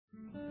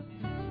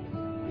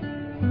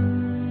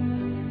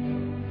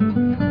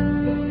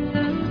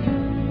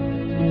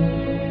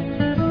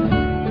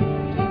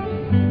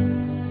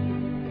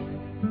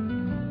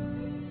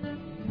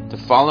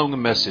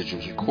following message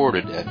was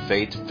recorded at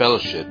Faith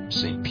Fellowship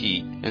St.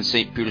 Pete in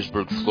St.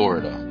 Petersburg,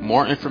 Florida.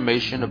 More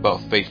information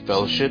about Faith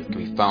Fellowship can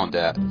be found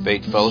at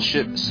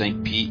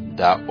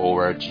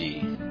faithfellowshipstpete.org.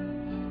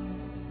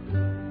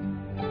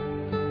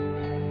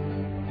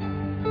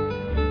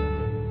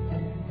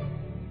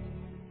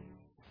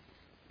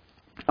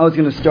 I was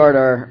going to start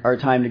our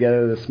time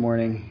together this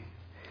morning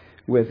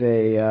with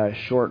a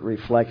short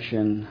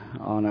reflection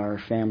on our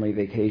family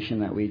vacation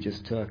that we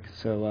just took.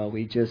 So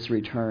we just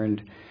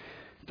returned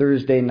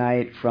Thursday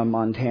night from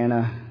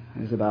Montana.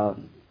 It was about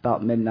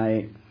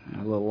midnight,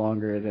 a little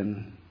later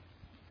than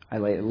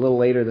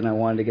I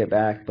wanted to get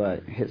back,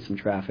 but hit some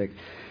traffic.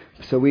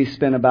 So we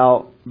spent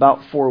about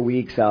 4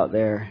 weeks out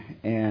there,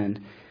 and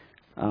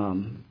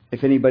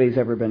if anybody's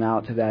ever been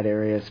out to that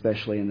area,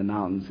 especially in the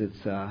mountains,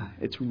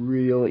 it's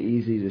real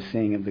easy to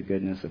sing of the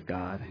goodness of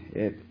God.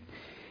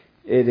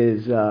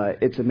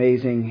 It's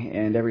amazing,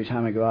 and every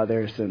time I go out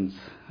there since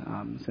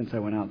I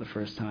went out the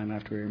first time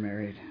after we were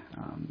married,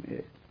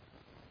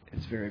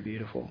 it's very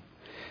beautiful.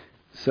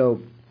 So,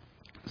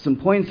 some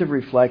points of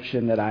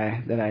reflection that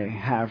I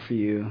have for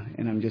you,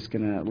 and I'm just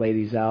going to lay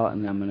these out,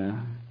 and I'm going to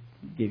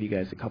give you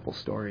guys a couple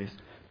stories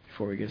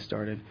before we get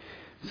started.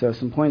 So,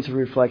 some points of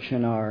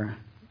reflection are: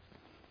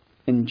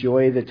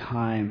 enjoy the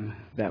time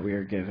that we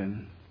are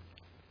given.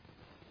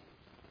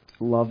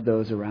 Love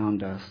those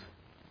around us.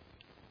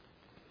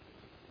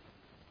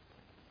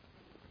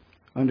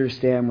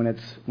 Understand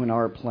when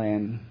our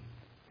plan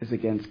is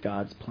against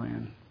God's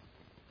plan.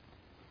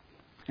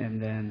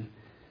 And then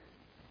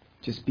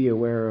just be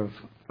aware of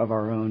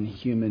our own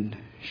human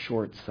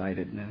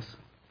short-sightedness.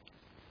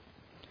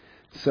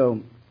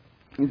 So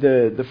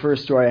the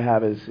first story I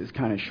have is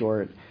kind of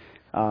short.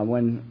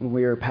 When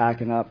we were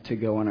packing up to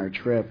go on our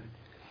trip,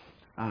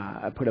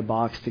 I put a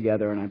box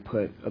together and I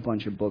put a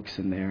bunch of books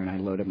in there, and I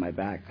loaded my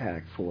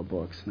backpack full of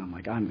books, and I'm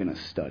like, I'm going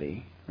to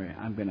study, right?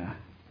 I'm going to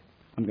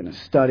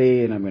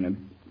study, and I'm going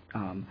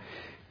to,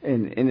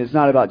 and it's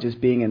not about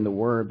just being in the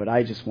Word, but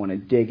I just want to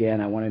dig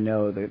in. I want to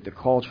know the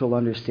cultural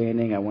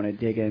understanding. I want to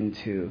dig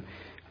into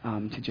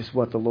to just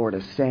what the Lord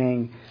is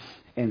saying.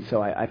 And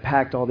so I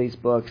packed all these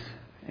books,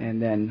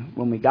 and then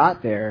when we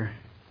got there,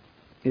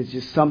 it's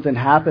just something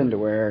happened to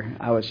where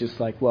I was just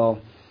like,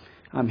 well,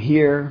 I'm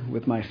here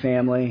with my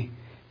family,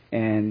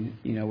 and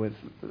with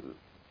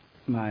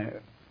my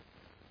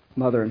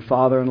mother and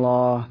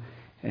father-in-law,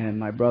 and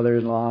my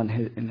brother-in-law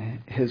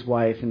and his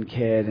wife and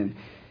kid, and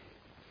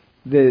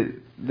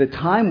the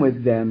time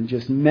with them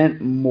just meant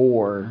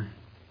more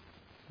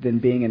than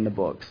being in the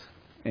books,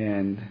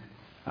 and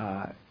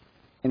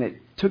it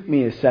took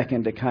me a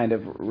second to kind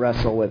of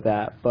wrestle with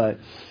that, but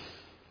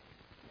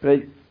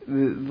the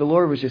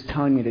Lord was just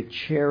telling me to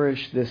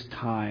cherish this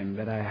time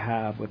that I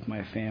have with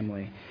my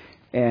family,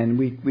 and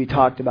we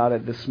talked about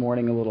it this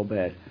morning a little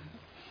bit.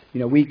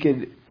 We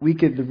could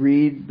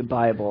read the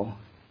Bible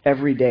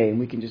every day, and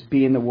we can just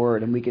be in the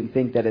Word, and we can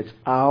think that it's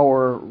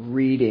our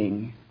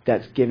reading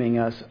that's giving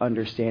us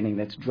understanding,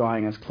 that's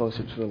drawing us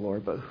closer to the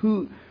Lord. But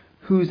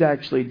who's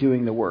actually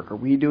doing the work? Are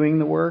we doing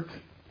the work,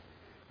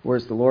 or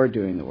is the Lord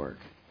doing the work?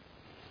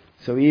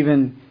 So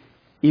even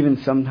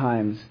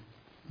sometimes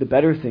the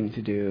better thing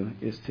to do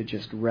is to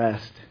just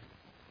rest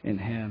in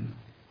Him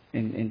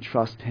and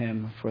trust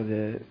Him for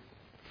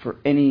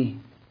any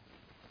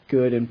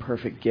good and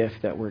perfect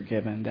gift that we're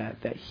given,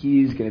 that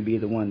He's going to be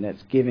the one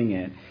that's giving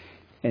it.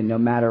 And no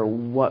matter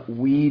what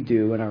we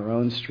do in our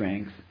own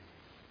strength,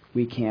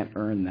 we can't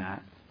earn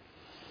that.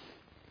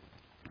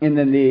 And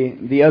then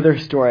the other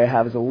story I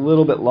have is a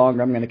little bit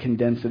longer. I'm going to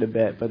condense it a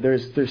bit, but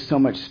there's so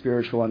much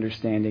spiritual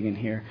understanding in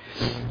here.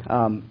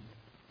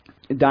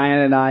 Diane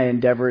and I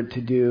endeavored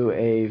to do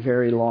a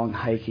very long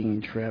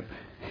hiking trip.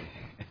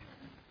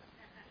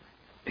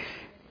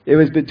 It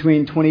was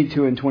between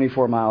 22 and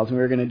 24 miles, and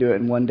we were going to do it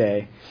in one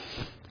day.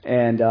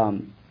 And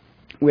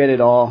we had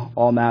it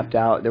all mapped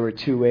out. There were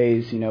two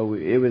ways.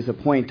 It was a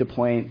point to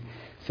point,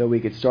 so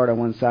we could start on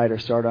one side or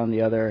start on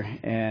the other.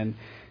 And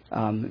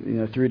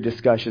through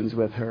discussions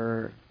with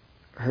her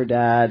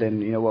dad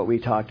and what we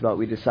talked about,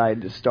 we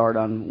decided to start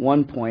on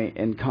one point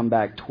and come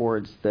back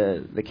towards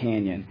the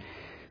canyon.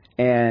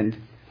 And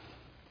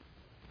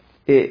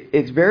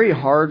it's very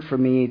hard for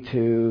me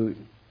to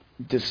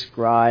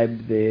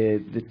describe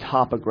the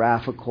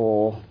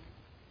topographical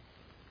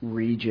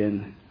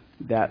region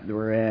that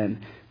we're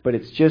in, but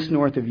it's just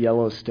north of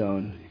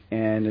Yellowstone,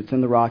 and it's in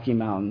the Rocky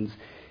Mountains.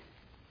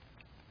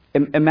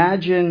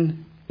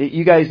 Imagine,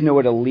 you guys know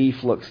what a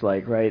leaf looks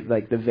like, right?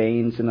 Like the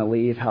veins in a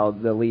leaf, how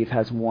the leaf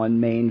has one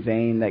main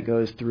vein that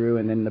goes through,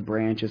 and then the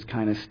branches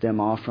kind of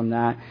stem off from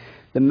that.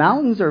 The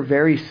mountains are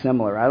very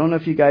similar. I don't know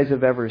if you guys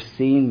have ever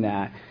seen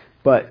that,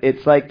 but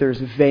it's like there's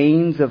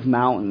veins of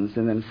mountains,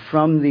 and then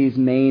from these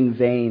main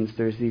veins,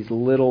 there's these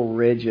little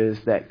ridges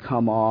that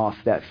come off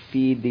that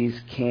feed these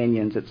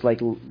canyons. It's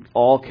like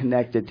all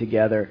connected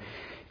together.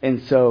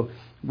 And so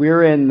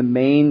we're in the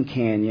main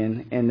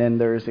canyon, and then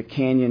there's a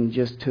canyon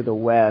just to the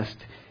west.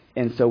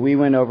 And so we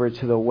went over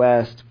to the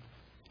west,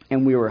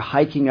 and we were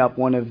hiking up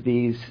one of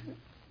these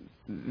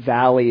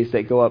valleys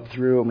that go up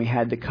through, and we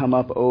had to come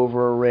up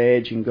over a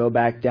ridge and go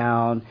back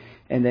down,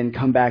 and then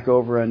come back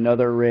over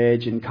another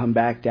ridge and come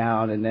back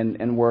down,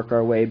 and work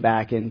our way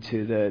back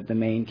into the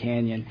main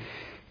canyon.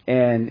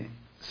 And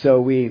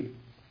so we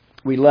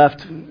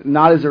left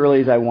not as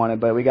early as I wanted,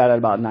 but we got at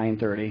about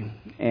 9:30,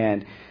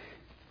 and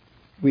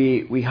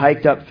we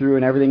hiked up through,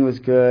 and everything was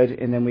good.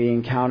 And then we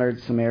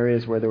encountered some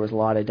areas where there was a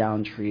lot of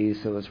downed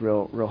trees, so it was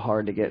real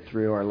hard to get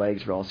through. Our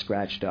legs were all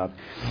scratched up,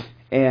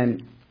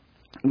 and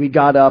we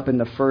got up, and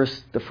the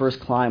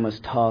first climb was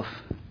tough.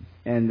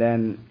 And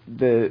then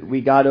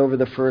we got over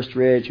the first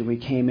ridge, and we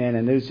came in,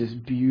 and there's this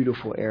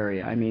beautiful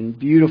area. I mean,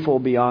 beautiful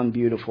beyond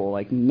beautiful.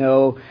 Like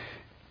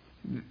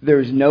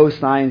there's no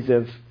signs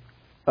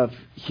of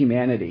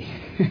humanity.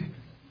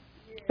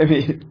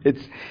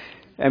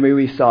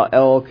 We saw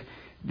elk.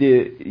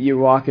 You're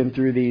walking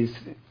through these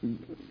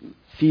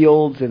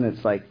fields, and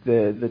it's like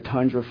the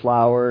tundra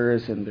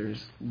flowers, and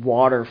there's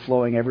water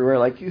flowing everywhere.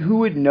 Like, who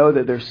would know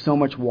that there's so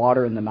much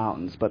water in the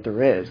mountains? But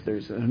there is.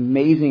 There's an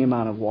amazing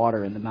amount of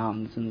water in the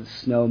mountains, and the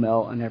snow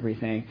melt and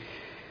everything.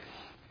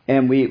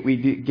 And we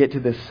get to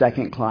the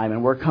second climb,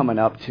 and we're coming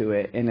up to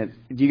it. And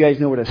do you guys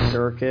know what a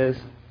cirque is?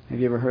 Have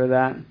you ever heard of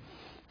that?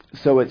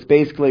 So it's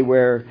basically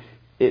where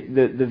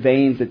the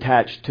veins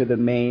attach to the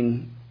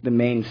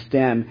main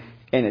stem,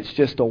 and it's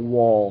just a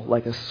wall,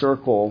 like a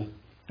circle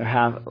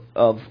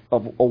of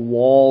a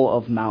wall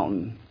of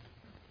mountain.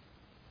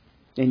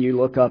 And you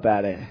look up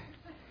at it,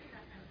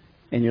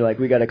 and you're like,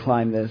 we got to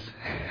climb this.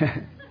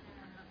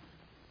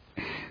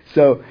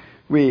 So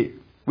we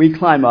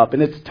climb up,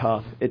 and it's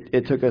tough.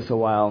 It took us a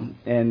while.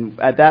 And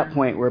at that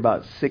point, we're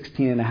about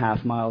 16 and a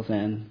half miles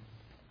in.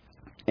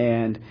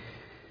 And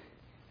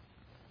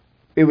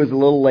it was a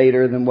little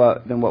later than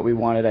what we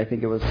wanted. I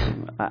think it was,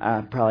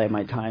 I probably have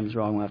my times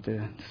wrong. We'll have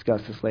to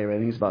discuss this later. I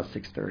think it's about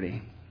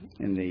 6:30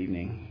 in the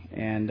evening.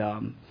 And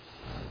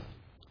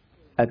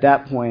at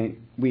that point,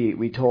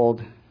 we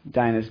told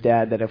Dinah's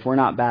dad that if we're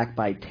not back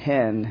by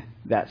 10,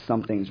 that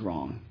something's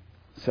wrong.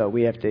 So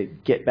we have to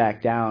get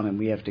back down, and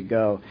we have to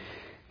go.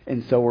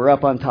 And so we're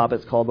up on top.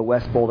 It's called the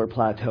West Boulder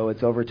Plateau.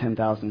 It's over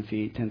 10,000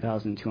 feet,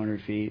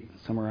 10,200 feet,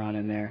 somewhere around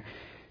in there.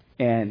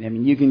 And, I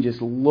mean, you can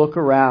just look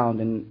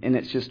around, and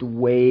it's just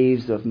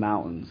waves of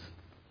mountains.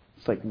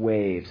 It's like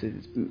waves.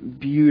 It's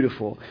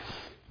beautiful.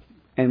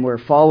 And we're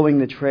following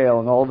the trail,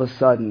 and all of a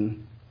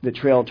sudden, the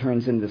trail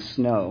turns into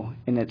snow.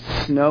 And it's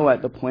snow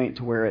at the point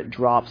to where it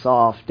drops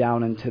off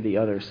down into the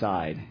other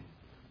side.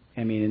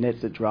 I mean, and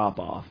it's a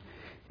drop-off.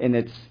 And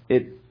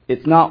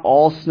it's not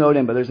all snowed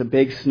in, but there's a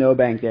big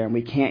snowbank there, and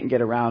we can't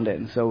get around it.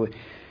 And so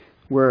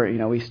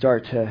we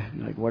start to,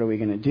 like, what are we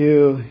going to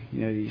do?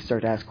 You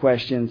start to ask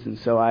questions. And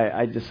so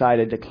I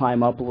decided to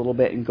climb up a little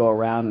bit and go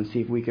around and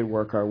see if we could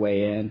work our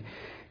way in.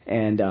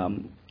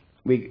 And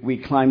we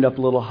climbed up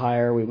a little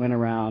higher. We went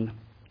around.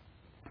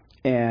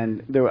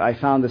 And I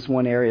found this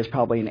one area is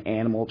probably an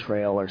animal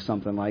trail or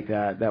something like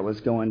that was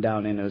going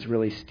down, and it was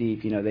really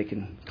steep. They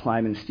can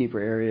climb in steeper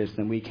areas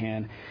than we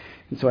can.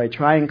 And so I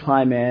try and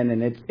climb in,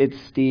 and it's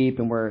steep,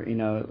 and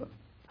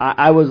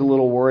I was a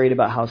little worried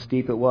about how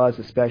steep it was,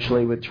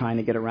 especially with trying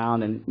to get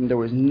around, and there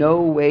was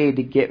no way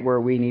to get where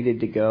we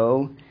needed to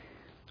go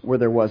where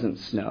there wasn't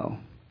snow.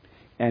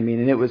 I mean,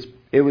 and it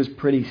was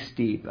pretty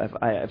steep.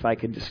 If I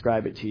could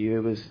describe it to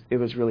you, it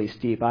was really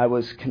steep. I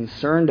was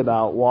concerned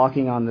about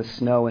walking on the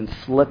snow and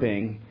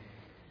slipping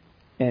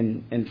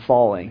and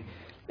falling.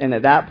 And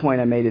at that point,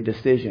 I made a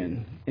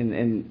decision,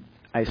 and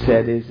I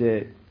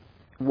said,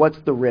 what's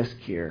the risk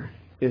here?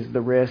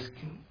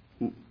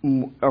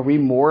 Are we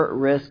more at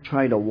risk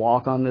trying to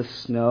walk on this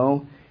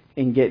snow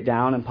and get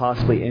down and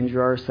possibly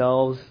injure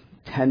ourselves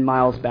 10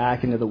 miles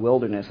back into the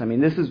wilderness? I mean,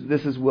 this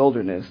is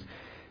wilderness.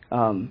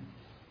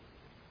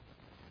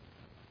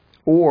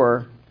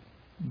 Or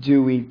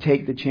do we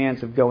take the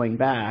chance of going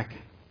back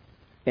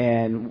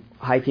and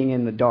hiking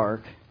in the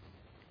dark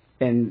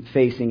and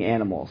facing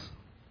animals?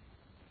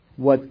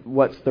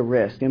 What's the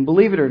risk? And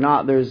believe it or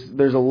not, there's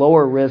a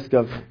lower risk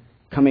of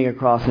coming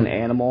across an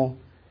animal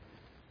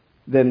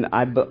than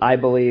I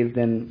believe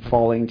than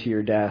falling to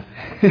your death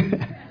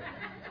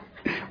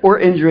or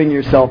injuring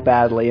yourself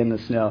badly in the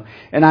snow.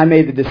 And I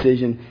made the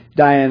decision.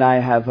 Diane and I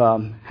have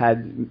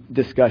had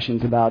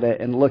discussions about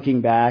it, and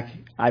looking back,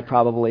 I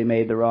probably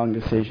made the wrong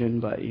decision,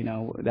 but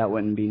that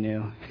wouldn't be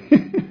new.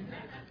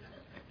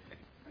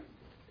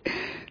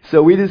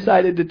 So we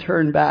decided to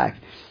turn back,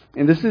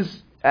 and this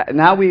is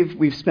now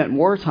we've spent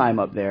more time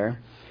up there,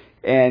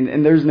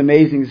 and there's an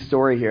amazing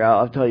story here.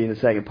 I'll tell you in a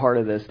second, part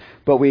of this,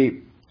 but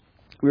we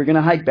were going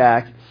to hike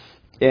back,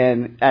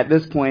 and at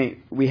this point,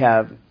 we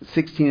have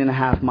 16 and a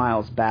half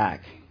miles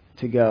back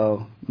to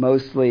go,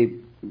 mostly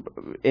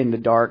in the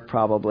dark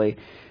probably.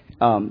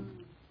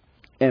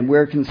 And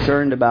we're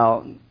concerned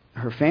about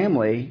her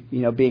family,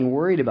 being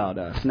worried about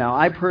us. Now,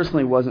 I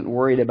personally wasn't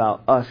worried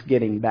about us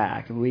getting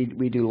back. We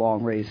do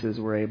long races.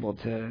 We're able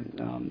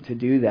to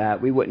do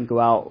that. We wouldn't go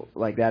out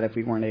like that if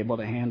we weren't able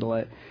to handle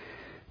it.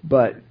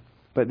 But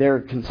they're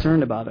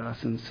concerned about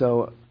us, and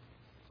so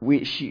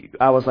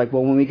I was like,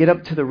 well, when we get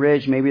up to the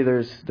ridge, maybe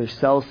there's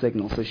cell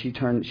signal. So she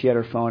had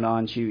her phone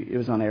on. It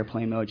was on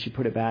airplane mode. She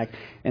put it back,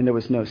 and there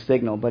was no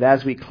signal. But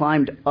as we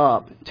climbed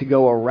up to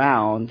go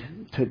around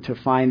to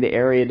find the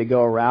area to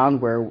go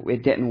around where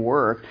it didn't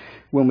work,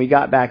 when we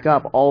got back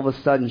up, all of a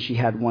sudden she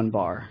had 1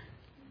 bar,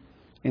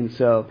 and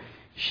so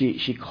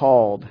she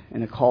called,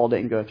 and the call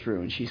didn't go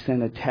through, and she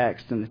sent a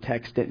text, and the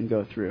text didn't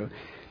go through.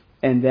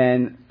 And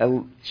then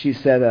she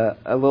said a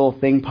little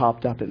thing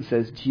popped up and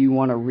says, "Do you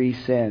want to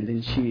resend?"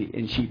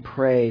 And she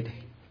prayed.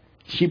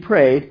 She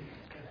prayed.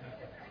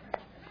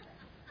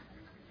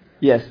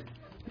 Yes,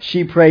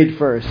 she prayed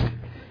first,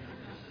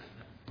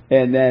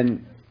 and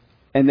then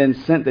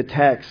sent the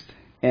text.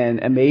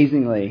 And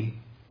amazingly,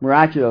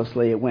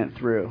 miraculously, it went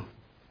through.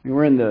 We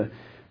were in the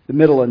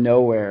middle of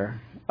nowhere,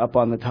 up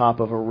on the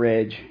top of a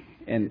ridge,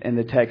 and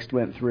the text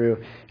went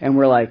through. And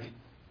we're like,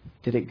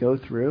 "Did it go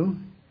through?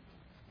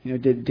 You know,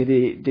 did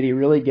he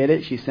really get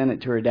it?" She sent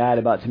it to her dad,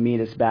 about to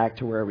meet us back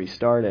to where we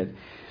started.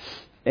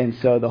 And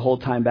so the whole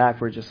time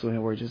back, we'll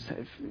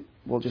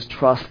just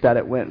trust that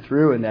it went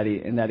through and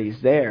that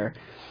he's there.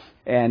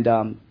 And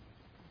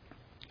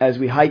as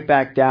we hike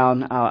back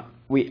down,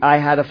 I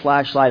had a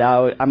flashlight.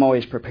 I'm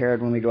always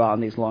prepared when we go out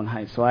on these long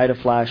hikes. So I had a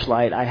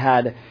flashlight. I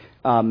had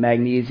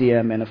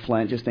magnesium and a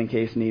flint just in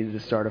case needed to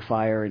start a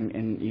fire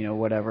and you know,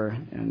 whatever,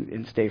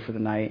 and stay for the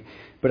night.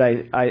 But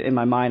I in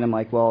my mind, I'm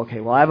like, well, okay,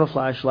 well, I have a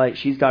flashlight.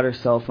 She's got her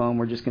cell phone.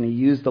 We're just going to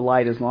use the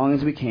light as long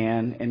as we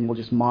can, and we'll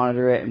just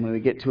monitor it. And when we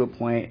get to a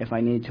point, if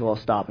I need to, I'll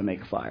stop and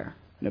make a fire.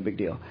 No big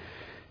deal.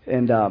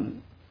 And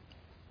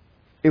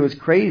it was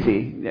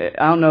crazy.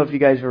 I don't know if you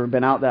guys have ever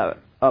been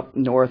up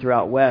north or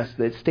out west.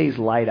 It stays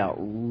light out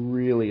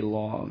really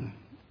long.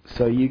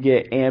 So you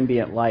get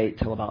ambient light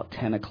till about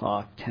 10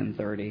 o'clock,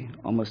 10:30,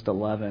 almost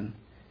 11.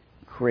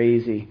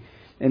 Crazy.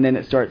 And then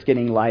it starts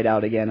getting light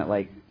out again at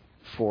like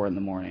 4 in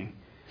the morning.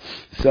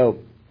 So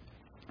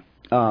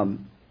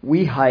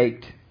we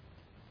hiked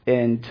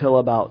until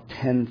about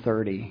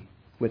 10:30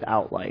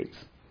 without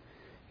lights.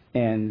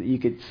 And you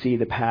could see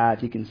the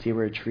path, you can see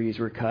where trees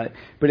were cut.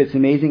 But it's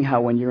amazing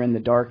how when you're in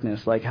the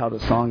darkness, like how the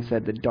song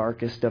said, the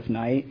darkest of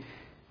night,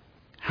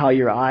 how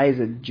your eyes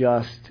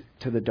adjust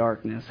to the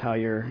darkness, how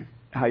your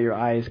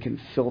eyes can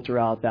filter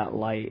out that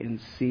light and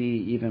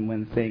see even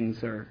when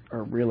things are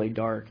really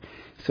dark.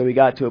 So we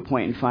got to a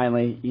point and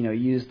finally,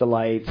 used the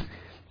lights,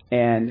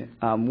 and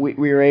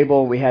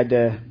we had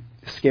to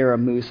scare a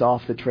moose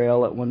off the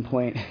trail at one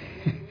point.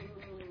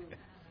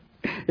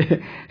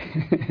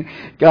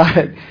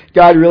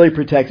 God really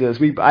protected us.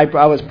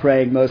 I was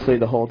praying mostly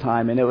the whole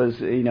time, and it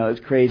was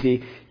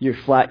crazy. You're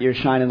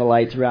shining the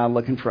lights around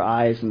looking for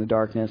eyes in the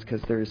darkness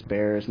because there's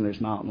bears and there's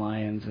mountain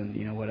lions and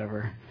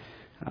whatever.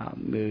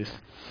 Moose,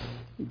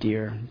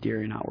 deer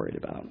you're not worried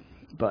about.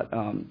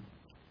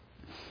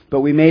 But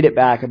we made it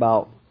back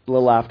about a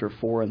little after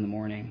 4 in the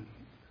morning,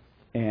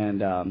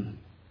 and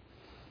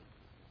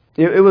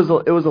it was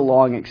a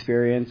long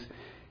experience,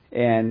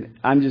 and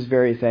I'm just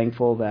very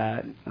thankful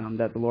that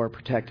the Lord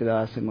protected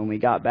us. And when we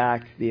got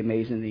back, the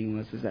amazing thing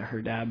was that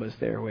her dad was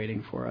there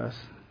waiting for us,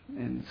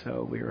 and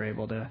so we were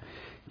able to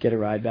get a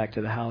ride back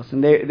to the house.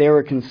 And they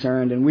were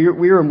concerned, and we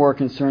were more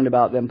concerned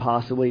about them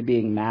possibly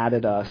being mad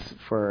at us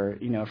for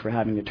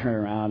having to turn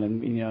around,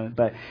 and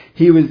but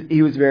he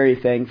was very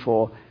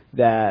thankful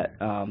that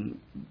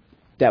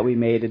we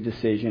made a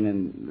decision,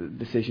 and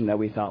the decision that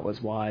we thought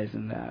was wise,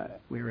 and that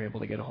we were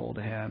able to get a hold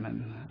of him,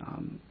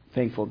 and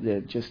thankful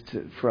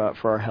for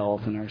our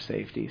health and our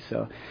safety.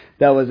 So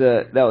that was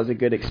a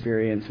good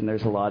experience, and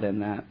there's a lot in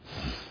that.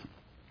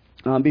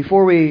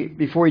 Before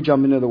we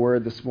jump into the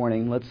Word this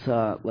morning,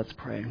 let's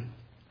pray.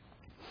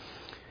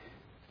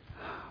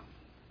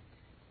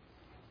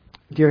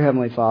 Dear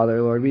Heavenly Father,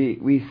 Lord,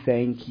 we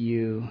thank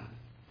you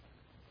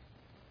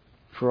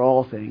for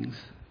all things,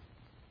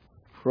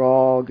 for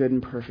all good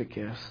and perfect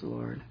gifts,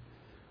 Lord,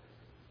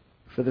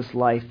 for this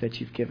life that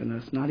you've given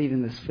us, not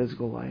even this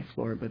physical life,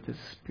 Lord, but this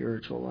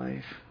spiritual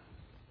life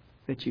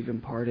that you've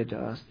imparted to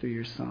us through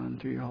your Son,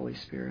 through your Holy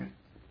Spirit.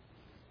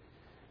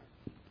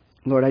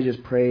 Lord, I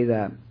just pray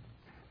that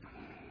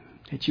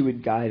you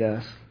would guide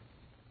us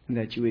and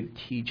that you would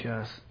teach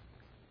us.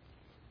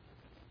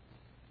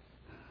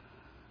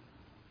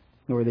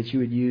 Lord, that you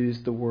would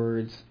use the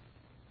words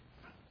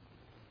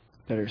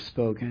that are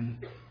spoken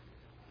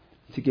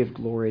to give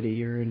glory to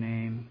your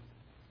name.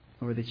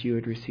 Lord, that you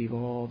would receive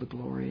all the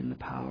glory and the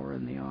power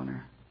and the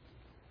honor.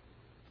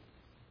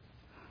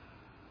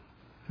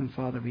 And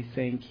Father, we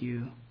thank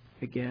you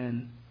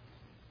again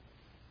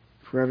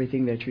for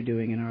everything that you're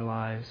doing in our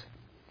lives.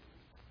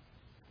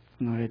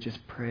 And Lord, I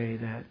just pray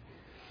that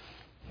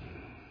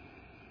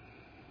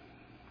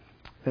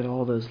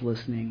all those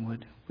listening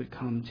would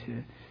come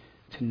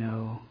to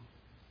know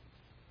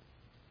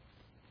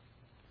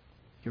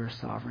your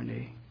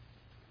sovereignty.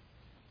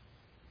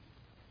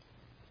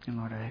 And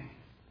Lord, I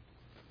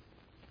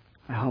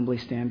humbly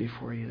stand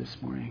before you this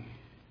morning.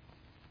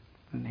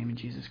 In the name of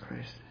Jesus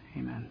Christ,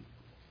 amen.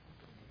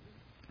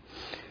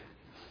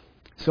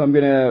 So I'm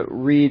going to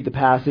read the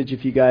passage,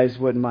 if you guys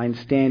wouldn't mind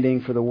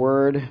standing for the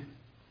word.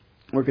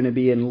 We're going to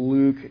be in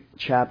Luke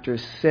chapter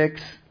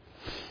 6,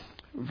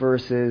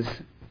 verses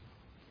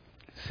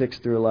 6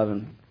 through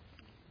 11.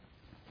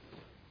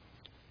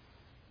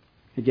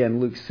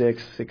 Again, Luke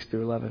 6, 6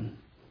 through 11.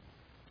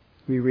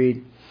 We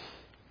read,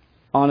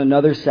 "On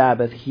another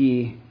Sabbath,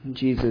 he,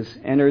 Jesus,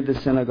 entered the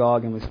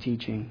synagogue and was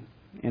teaching.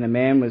 And a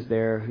man was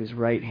there whose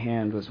right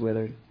hand was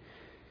withered.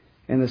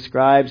 And the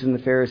scribes and the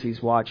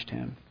Pharisees watched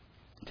him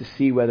to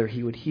see whether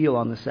he would heal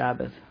on the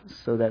Sabbath,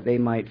 so that they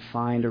might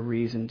find a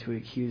reason to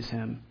accuse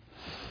him.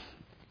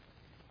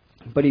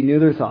 But he knew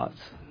their thoughts,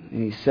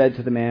 and he said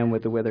to the man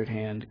with the withered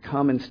hand,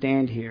 'Come and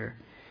stand here.'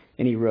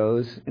 And he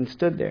rose and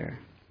stood there.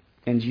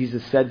 And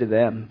Jesus said to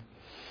them,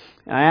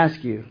 'I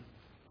ask you,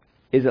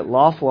 is it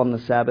lawful on the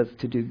Sabbath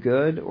to do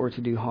good or to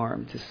do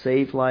harm, to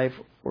save life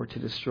or to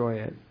destroy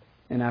it?'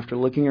 And after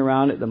looking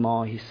around at them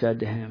all, he said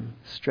to him,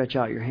 'Stretch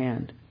out your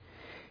hand.'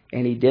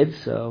 And he did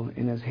so,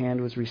 and his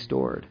hand was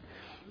restored.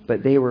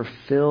 But they were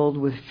filled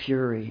with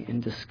fury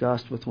and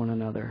discussed with one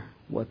another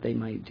what they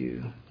might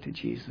do to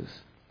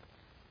Jesus."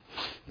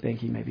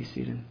 Thank you. You may be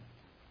seated.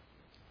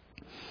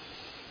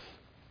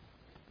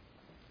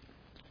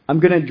 I'm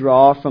going to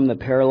draw from the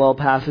parallel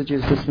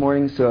passages this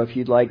morning, so if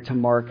you'd like to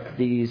mark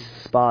these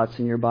spots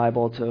in your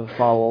Bible to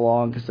follow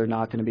along, because they're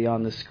not going to be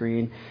on the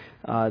screen,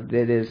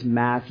 that is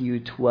Matthew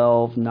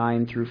 12,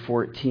 9 through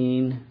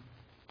 14.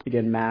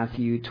 Again,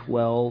 Matthew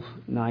 12,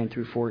 9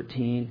 through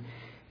 14.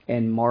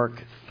 And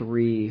Mark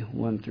 3,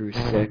 1 through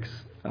 6.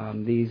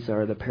 These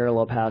are the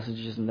parallel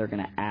passages, and they're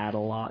going to add a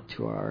lot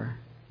to our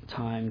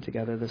time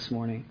together this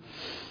morning.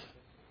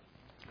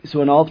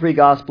 So in all three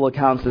gospel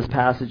accounts, this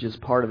passage is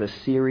part of a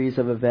series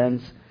of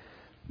events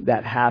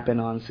that happen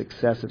on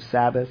successive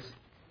Sabbaths.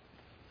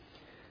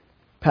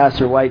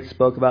 Pastor White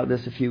spoke about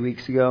this a few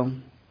weeks ago,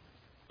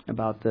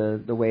 about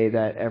the way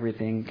that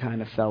everything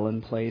kind of fell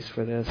in place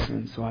for this,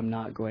 and so I'm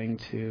not going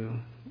to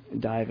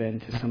dive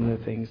into some of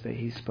the things that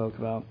he spoke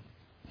about.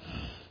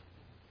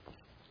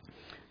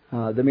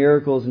 The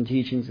miracles and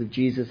teachings of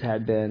Jesus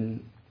had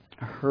been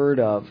heard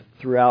of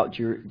throughout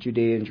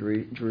Judea and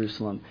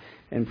Jerusalem.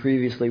 And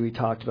previously we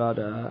talked about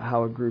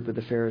how a group of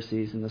the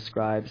Pharisees and the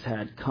scribes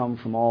had come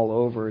from all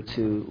over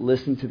to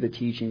listen to the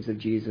teachings of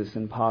Jesus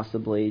and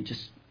possibly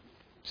just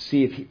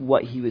see if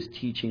what he was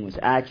teaching was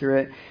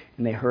accurate.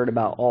 And they heard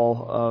about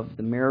all of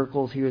the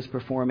miracles he was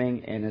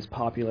performing, and his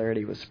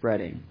popularity was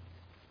spreading.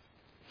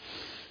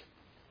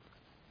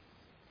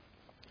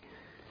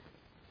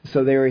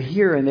 So they were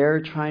here, and they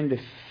were trying to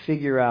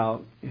figure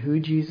out who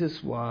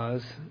Jesus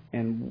was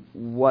and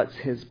what's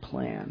his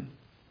plan.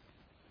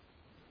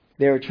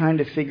 They were trying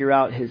to figure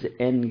out his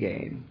end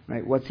game,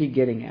 right? What's he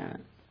getting at?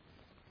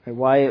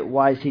 Right?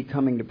 Why is he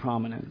coming to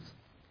prominence?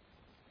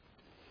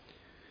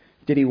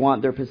 Did he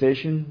want their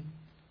position?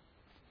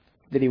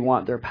 Did he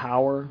want their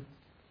power?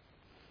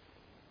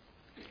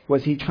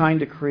 Was he trying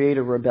to create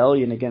a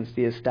rebellion against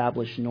the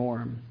established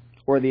norm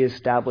or the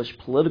established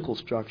political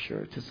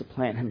structure to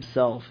supplant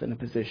himself in a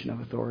position of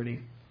authority?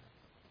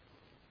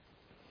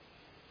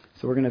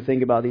 So we're going to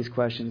think about these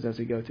questions as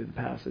we go through the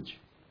passage.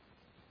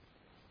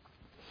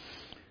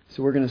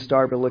 So we're going to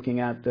start by looking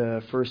at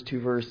the first two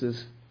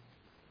verses,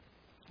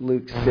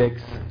 Luke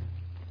 6,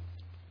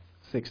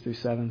 6 through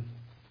 7.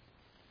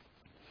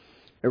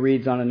 It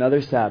reads, "On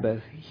another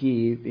Sabbath,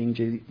 he, being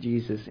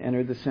Jesus,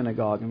 entered the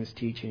synagogue and was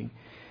teaching.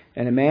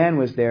 And a man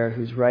was there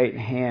whose right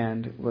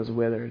hand was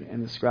withered,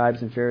 and the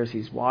scribes and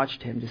Pharisees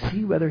watched him to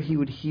see whether he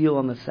would heal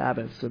on the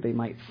Sabbath, so they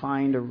might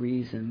find a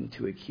reason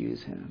to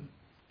accuse him."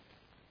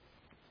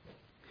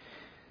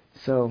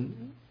 So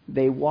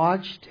they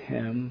watched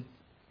him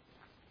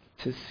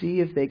to see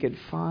if they could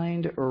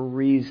find a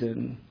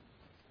reason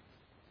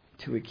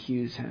to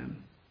accuse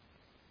him.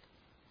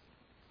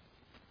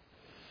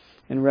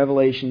 In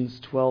Revelations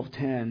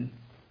 12:10,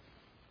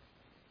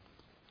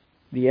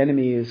 the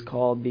enemy is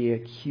called the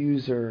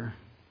accuser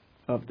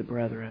of the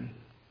brethren.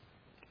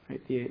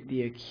 Right?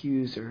 The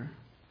accuser.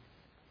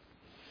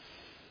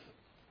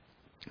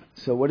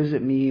 So what does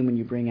it mean when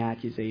you bring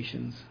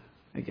accusations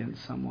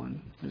against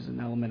someone? There's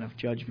an element of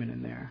judgment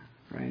in there,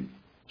 right?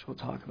 Which we'll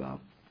talk about.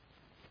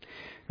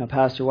 Now,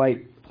 Pastor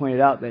White pointed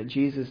out that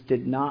Jesus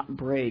did not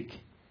break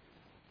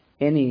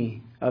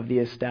any of the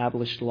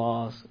established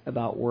laws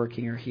about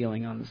working or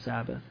healing on the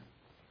Sabbath.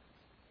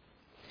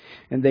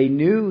 And they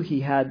knew he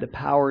had the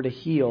power to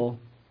heal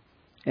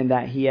and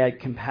that he had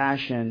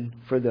compassion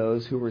for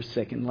those who were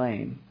sick and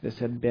lame. This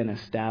had been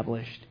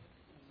established,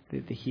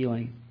 the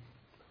healing.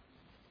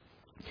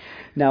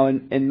 Now,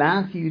 in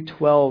Matthew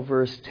 12,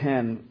 verse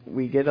 10,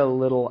 we get a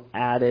little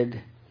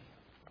added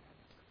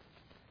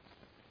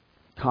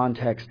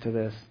context to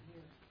this.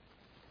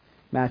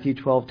 Matthew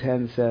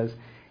 12:10 says,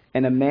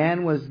 "And a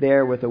man was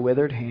there with a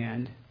withered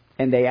hand,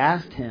 and they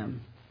asked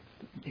him,"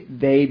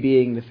 they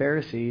being the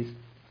Pharisees,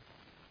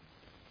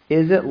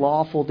 "Is it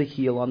lawful to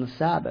heal on the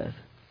Sabbath?"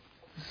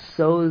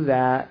 So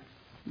that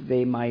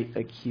they might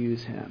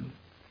accuse him.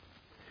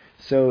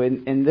 So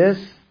in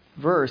this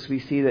verse, we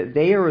see that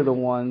they are the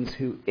ones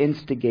who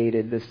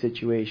instigated the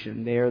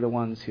situation. They are the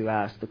ones who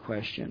asked the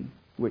question,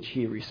 which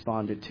he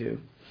responded to.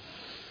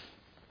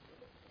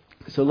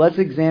 So let's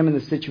examine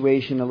the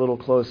situation a little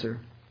closer.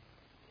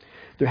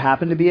 There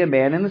happened to be a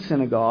man in the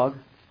synagogue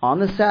on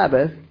the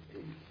Sabbath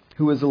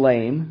who was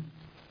lame,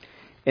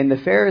 and the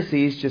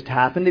Pharisees just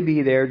happened to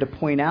be there to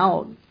point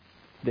out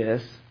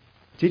this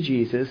to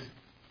Jesus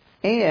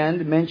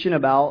and mention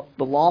about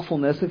the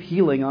lawfulness of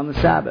healing on the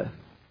Sabbath.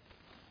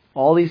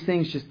 All these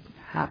things just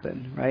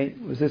happened, right?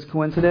 Was this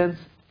coincidence?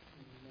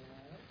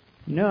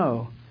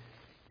 No.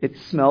 It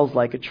smells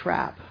like a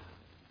trap.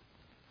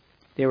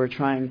 They were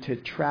trying to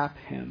trap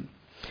him.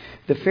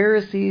 The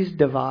Pharisees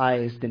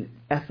devised an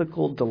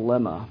ethical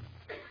dilemma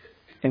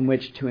in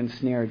which to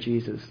ensnare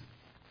Jesus.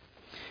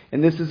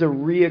 And this is a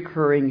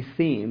reoccurring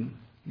theme,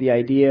 the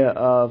idea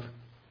of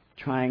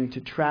trying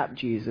to trap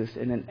Jesus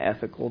in an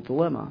ethical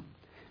dilemma.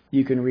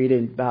 You can read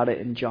about it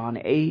in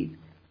John 8,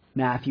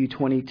 Matthew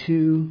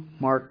 22,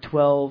 Mark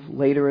 12,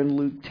 later in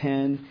Luke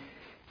 10,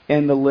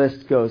 and the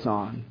list goes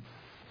on.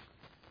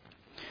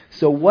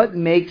 So what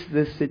makes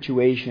this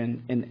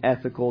situation an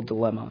ethical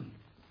dilemma?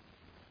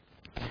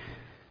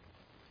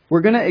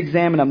 We're going to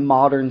examine a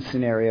modern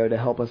scenario to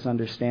help us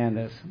understand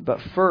this.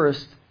 But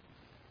first,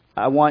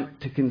 I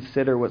want to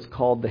consider what's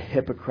called the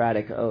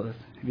Hippocratic Oath.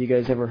 Have you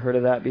guys ever heard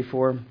of that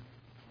before?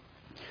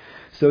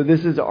 So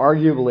this is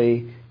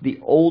arguably the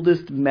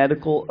oldest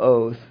medical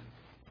oath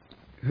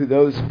who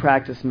those who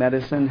practice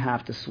medicine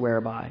have to swear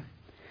by.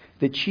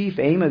 The chief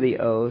aim of the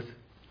oath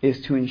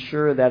is to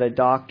ensure that a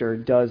doctor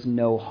does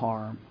no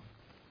harm.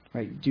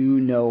 Right? Do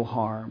no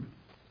harm.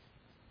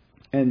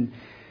 And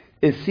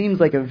it seems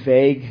like a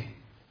vague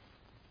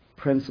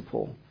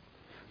principle.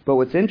 But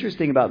what's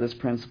interesting about this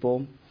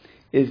principle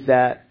is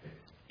that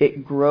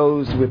it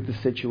grows with the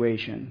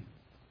situation.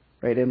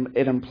 Right?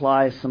 It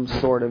implies some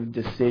sort of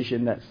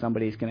decision that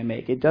somebody's going to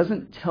make. It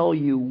doesn't tell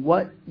you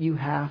what you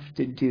have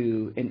to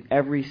do in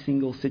every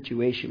single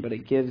situation, but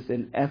it gives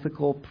an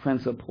ethical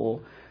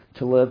principle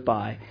to live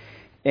by.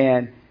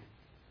 And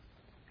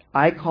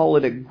I call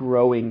it a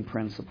growing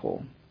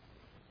principle.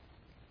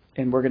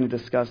 And we're going to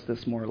discuss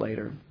this more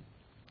later.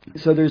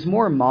 So there's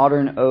more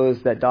modern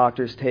oaths that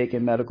doctors take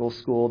in medical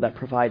school that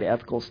provide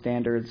ethical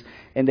standards,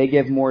 and they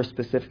give more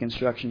specific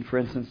instruction. For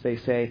instance, they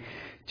say,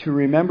 to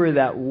remember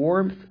that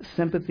warmth,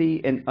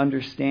 sympathy, and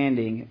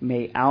understanding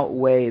may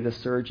outweigh the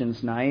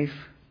surgeon's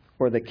knife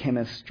or the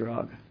chemist's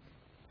drug.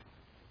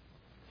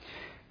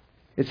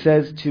 It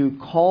says to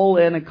call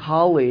in a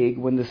colleague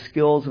when the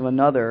skills of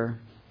another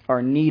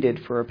are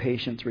needed for a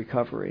patient's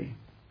recovery.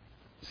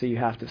 So you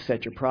have to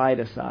set your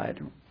pride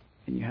aside,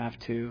 and you have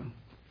to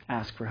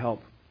ask for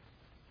help.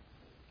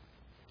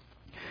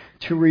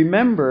 To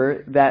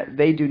remember that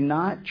they do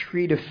not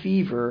treat a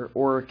fever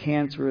or a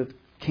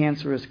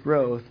cancerous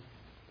growth,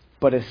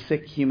 but a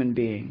sick human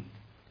being.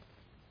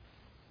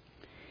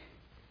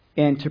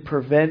 And to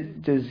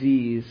prevent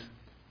disease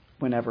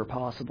whenever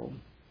possible.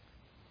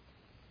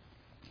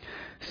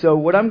 So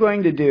what I'm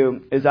going to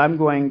do is I'm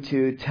going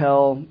to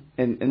tell,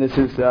 and this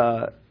is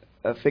a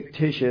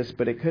fictitious,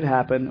 but it could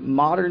happen,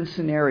 modern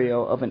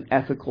scenario of an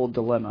ethical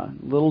dilemma.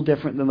 A little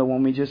different than the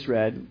one we just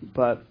read,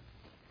 but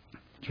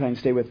try and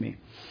stay with me.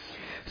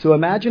 So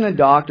imagine a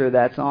doctor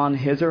that's on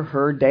his or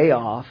her day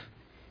off,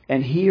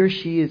 and he or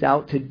she is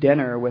out to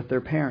dinner with their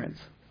parents.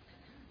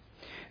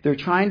 They're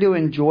trying to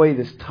enjoy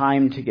this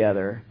time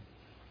together,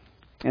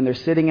 and they're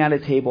sitting at a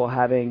table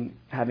having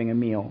a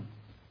meal.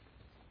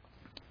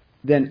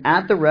 Then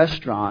at the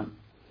restaurant,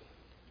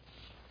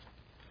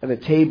 at a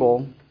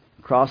table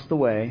across the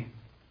way,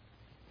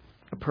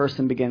 a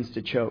person begins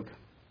to choke.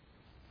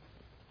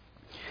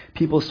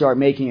 People start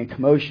making a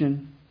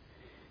commotion.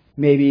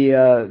 Maybe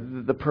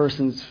the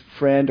person's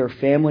friend or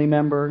family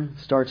member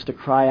starts to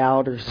cry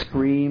out or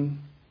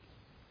scream,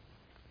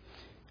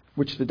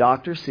 which the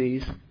doctor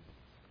sees.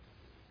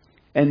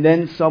 And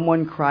then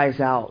someone cries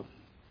out,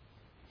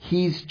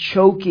 "He's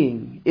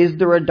choking. Is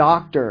there a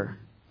doctor?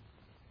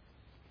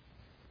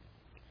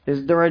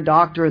 Is there a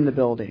doctor in the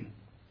building?"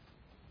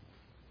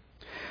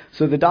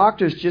 So the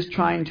doctor's just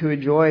trying to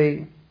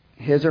enjoy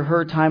his or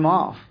her time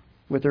off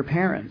with their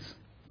parents,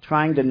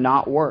 trying to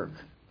not work.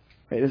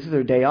 Right? This is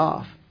their day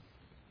off.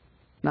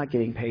 Not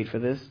getting paid for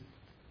this.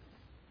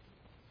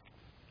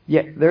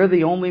 Yet they're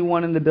the only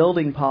one in the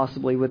building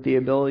possibly with the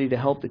ability to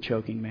help the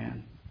choking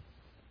man.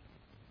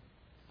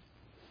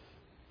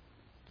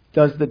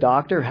 Does the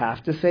doctor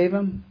have to save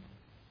him?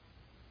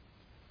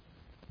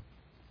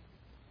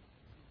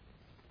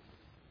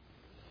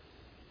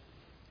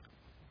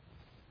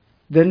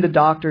 Then the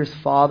doctor's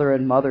father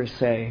and mother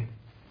say,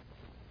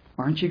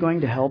 "Aren't you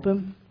going to help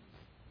him?"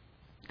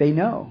 They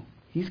know.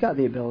 He's got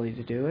the ability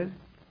to do it.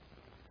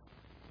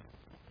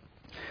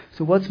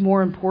 So what's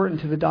more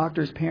important to the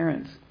doctor's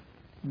parents?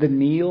 The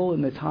meal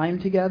and the time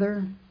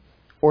together,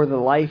 or the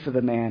life of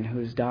the man who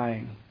is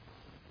dying?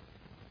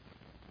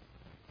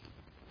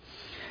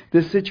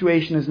 This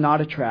situation is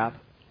not a trap,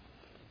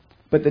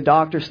 but the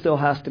doctor still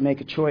has to make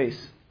a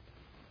choice,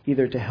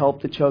 either to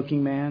help the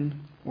choking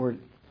man or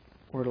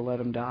to let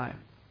him die.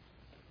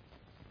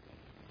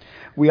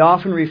 We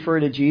often refer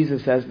to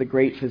Jesus as the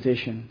great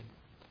physician.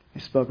 I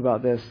spoke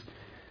about this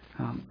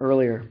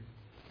earlier.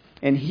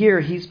 And here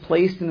he's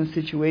placed in a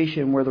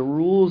situation where the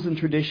rules and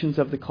traditions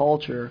of the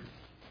culture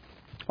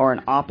are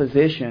in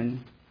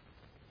opposition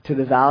to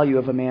the value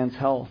of a man's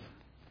health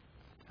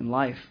and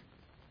life.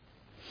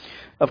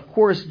 Of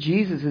course,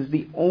 Jesus is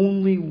the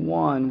only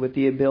one with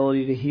the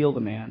ability to heal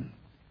the man.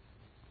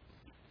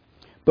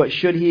 But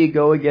should he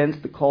go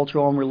against the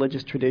cultural and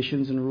religious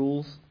traditions and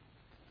rules?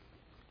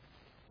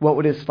 What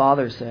would his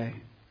father say?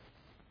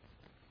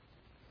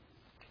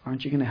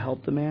 Aren't you going to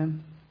help the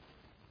man?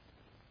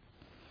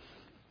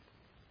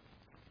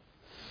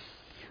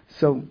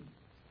 So,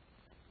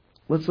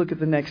 let's look at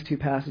the next two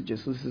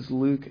passages. This is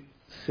Luke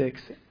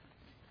 6,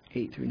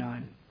 8 through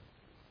 9.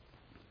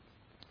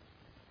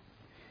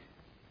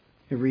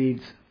 It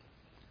reads,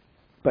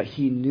 "But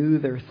he knew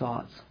their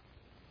thoughts,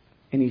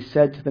 and he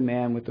said to the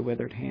man with the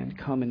withered hand,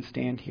 'Come and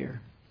stand here.'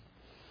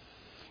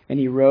 And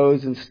he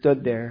rose and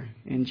stood there,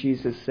 and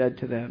Jesus said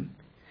to them,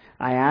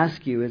 'I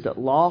ask you, is it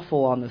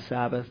lawful on the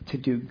Sabbath to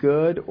do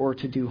good or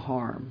to do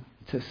harm,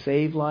 to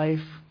save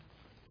life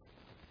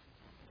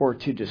or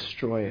to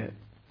destroy it?'"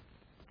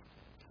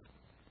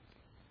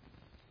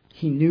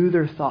 He knew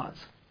their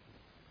thoughts.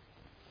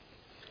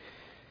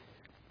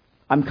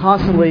 I'm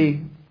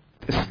constantly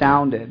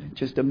astounded,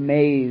 just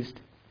amazed,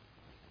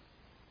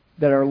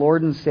 that our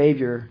Lord and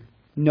Savior,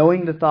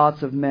 knowing the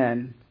thoughts of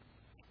men,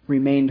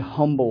 remained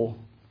humble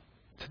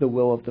to the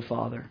will of the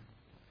Father.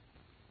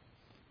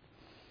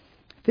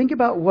 Think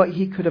about what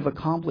he could have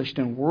accomplished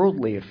in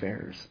worldly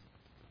affairs.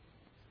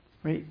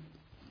 Right?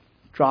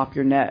 Drop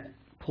your net,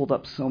 pulled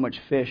up so much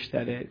fish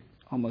that it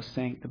almost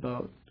sank the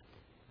boat.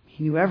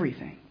 He knew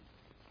everything.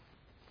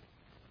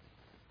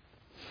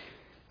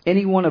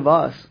 Any one of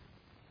us,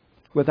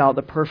 without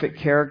the perfect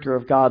character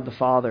of God the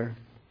Father,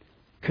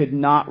 could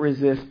not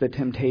resist the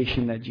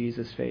temptation that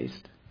Jesus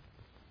faced.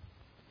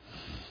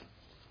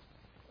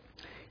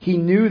 He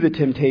knew the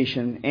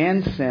temptation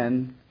and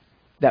sin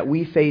that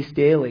we face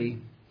daily,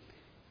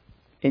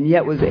 and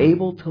yet was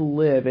able to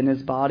live in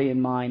his body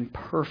and mind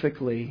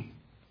perfectly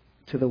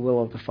to the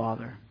will of the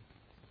Father.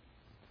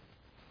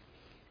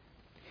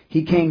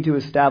 He came to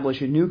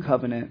establish a new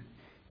covenant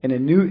and a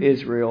new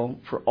Israel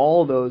for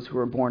all those who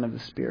are born of the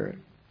Spirit.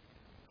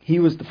 He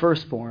was the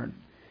firstborn,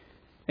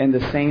 and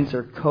the saints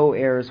are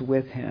co-heirs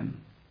with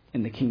him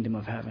in the kingdom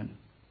of heaven.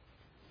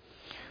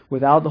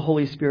 Without the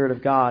Holy Spirit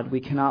of God,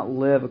 we cannot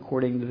live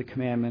according to the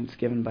commandments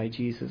given by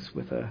Jesus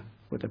with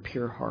a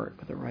pure heart,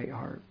 with a right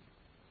heart.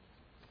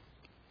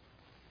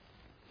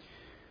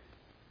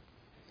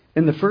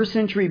 In the 1st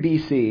century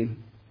BC,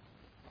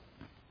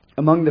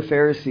 among the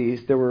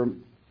Pharisees, there were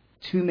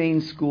two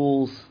main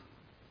schools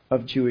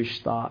of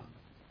Jewish thought.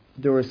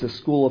 There was the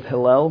school of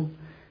Hillel,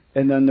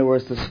 and then there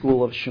was the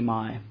school of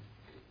Shammai.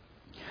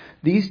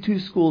 These two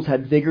schools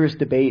had vigorous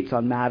debates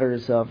on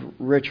matters of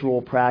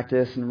ritual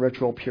practice and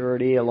ritual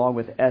purity, along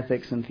with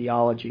ethics and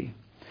theology.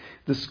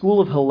 The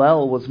school of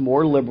Hillel was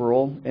more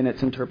liberal in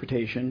its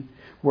interpretation,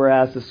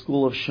 whereas the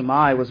school of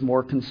Shammai was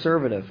more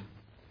conservative.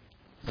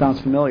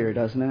 Sounds familiar,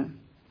 doesn't it?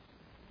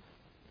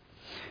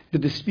 The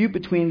dispute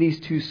between these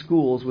two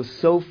schools was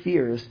so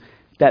fierce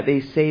that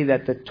they say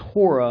that the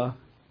Torah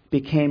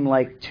became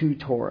like two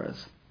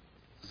Torahs.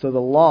 So the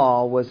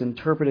law was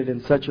interpreted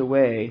in such a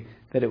way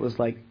that it was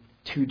like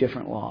two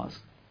different laws.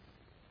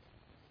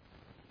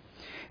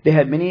 They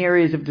had many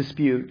areas of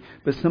dispute,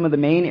 but some of the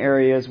main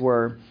areas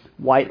were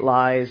white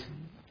lies,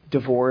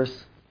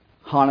 divorce,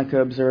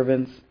 Hanukkah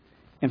observance,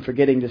 and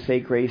forgetting to say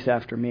grace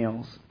after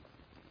meals.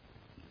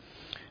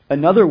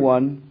 Another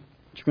one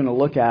which we're going to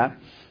look at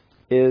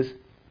is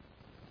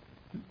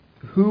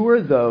who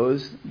were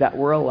those that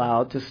were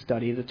allowed to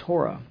study the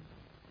Torah.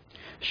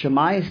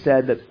 Shammai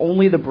said that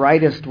only the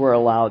brightest were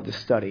allowed to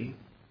study,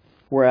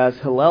 whereas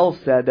Hillel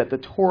said that the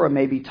Torah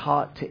may be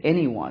taught to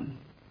anyone.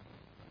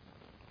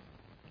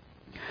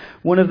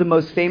 One of the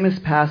most famous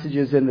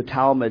passages in the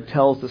Talmud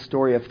tells the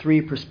story of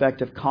three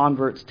prospective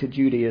converts to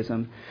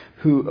Judaism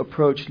who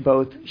approached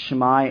both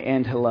Shammai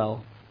and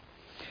Hillel.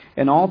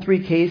 In all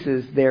three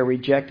cases, they are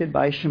rejected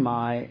by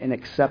Shammai and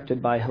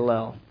accepted by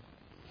Hillel.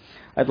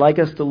 I'd like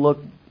us to look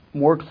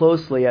more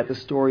closely at the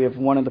story of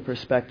one of the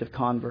prospective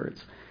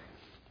converts.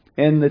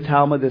 In the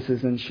Talmud, this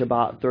is in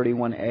Shabbat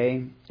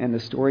 31a, and the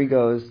story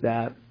goes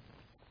that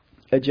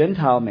a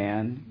Gentile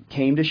man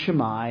came to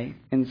Shammai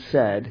and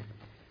said,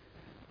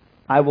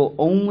 "I will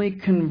only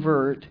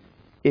convert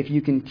if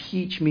you can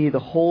teach me the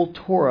whole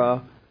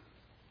Torah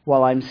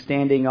while I'm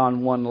standing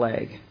on one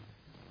leg."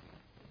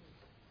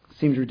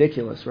 Seems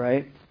ridiculous,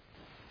 right?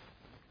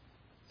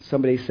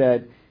 Somebody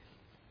said,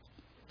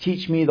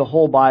 "Teach me the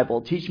whole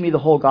Bible, teach me the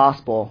whole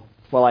gospel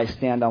while I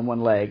stand on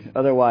one leg.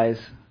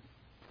 Otherwise,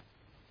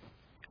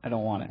 I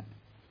don't want it."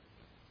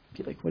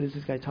 You're like, what is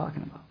this guy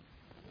talking about?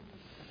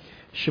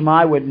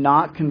 Shammai would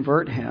not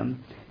convert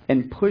him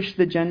and push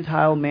the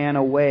Gentile man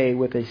away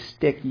with a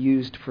stick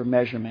used for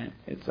measurement.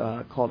 It's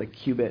called a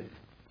cubit.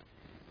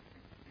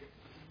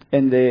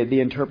 And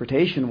the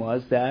interpretation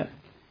was that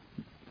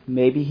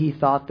maybe he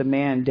thought the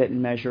man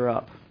didn't measure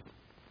up.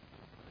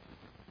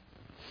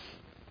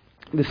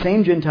 The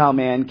same Gentile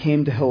man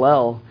came to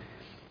Hillel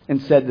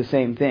and said the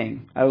same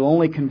thing. I will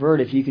only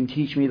convert if you can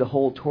teach me the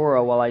whole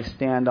Torah while I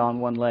stand on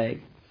one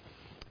leg.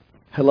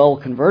 Hillel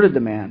converted the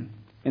man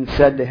and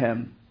said to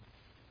him,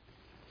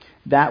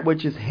 that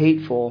which is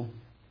hateful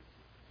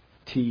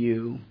to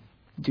you,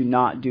 do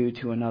not do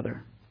to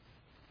another.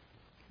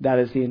 That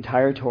is the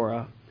entire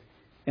Torah,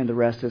 and the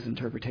rest is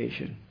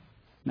interpretation.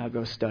 Now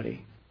go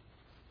study.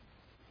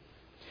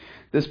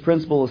 This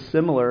principle is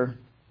similar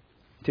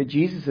to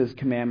Jesus'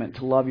 commandment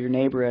to love your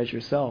neighbor as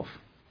yourself.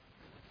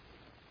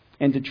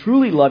 And to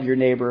truly love your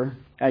neighbor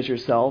as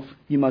yourself,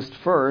 you must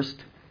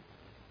first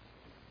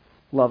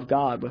love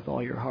God with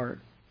all your heart,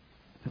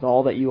 with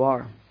all that you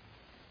are.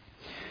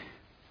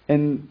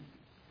 And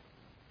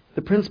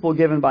the principle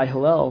given by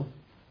Hillel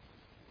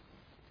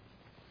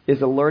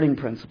is a learning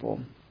principle,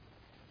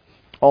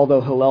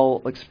 although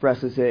Hillel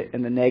expresses it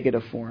in the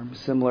negative form,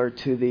 similar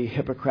to the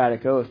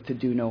Hippocratic Oath to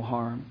do no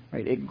harm.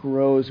 Right? It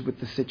grows with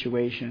the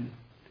situation.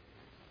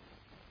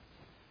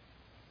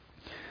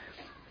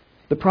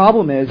 The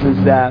problem is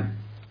that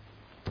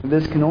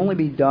this can only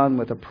be done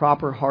with a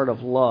proper heart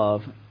of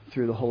love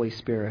through the Holy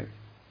Spirit.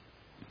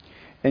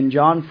 In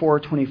John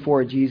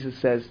 4:24, Jesus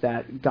says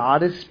that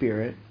God is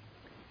spirit,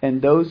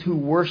 and those who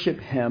worship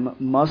him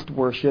must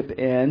worship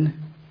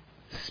in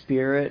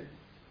spirit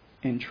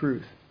and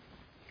truth.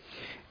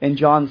 In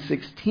John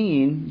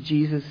 16,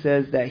 Jesus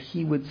says that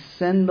he would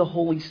send the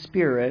Holy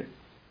Spirit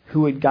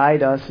who would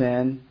guide us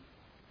in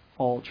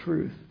all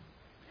truth.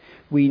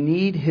 We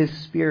need his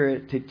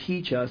Spirit to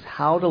teach us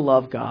how to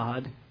love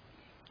God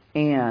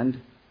and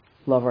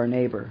love our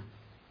neighbor.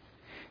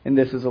 And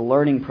this is a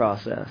learning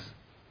process,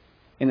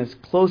 and it's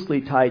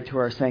closely tied to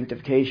our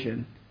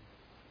sanctification,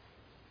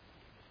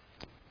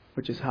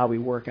 which is how we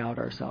work out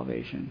our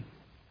salvation.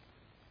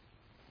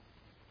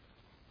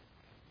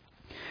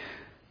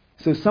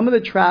 So some of the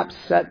traps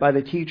set by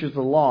the teachers of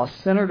the law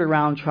centered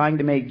around trying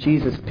to make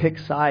Jesus pick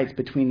sides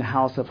between the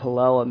house of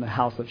Hillel and the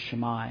house of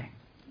Shammai.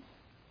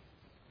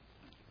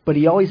 But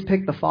he always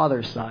picked the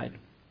Father's side.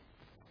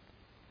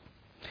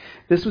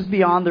 This was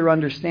beyond their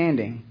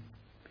understanding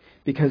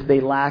because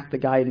they lacked the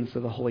guidance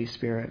of the Holy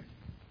Spirit.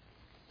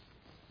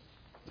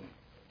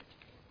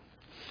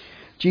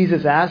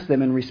 Jesus asked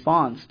them in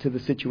response to the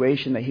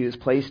situation that he was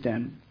placed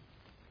in,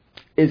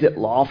 is it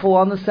lawful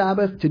on the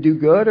Sabbath to do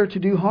good or to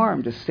do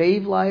harm, to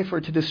save life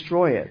or to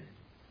destroy it?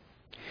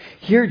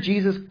 Here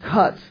Jesus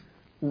cuts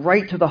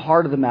right to the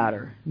heart of the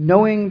matter,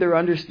 knowing their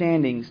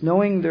understandings,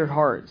 knowing their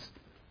hearts,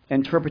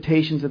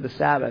 interpretations of the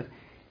Sabbath.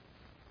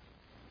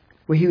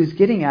 What he was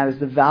getting at is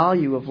the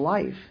value of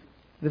life,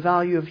 the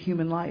value of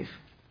human life.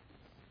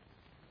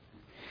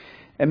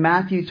 In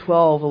Matthew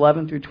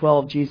 12:11 through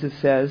 12, Jesus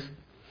says,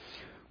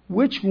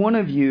 which one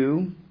of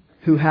you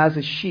who has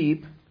a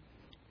sheep,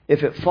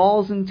 if it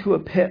falls into a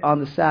pit on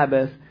the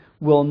Sabbath,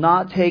 will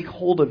not take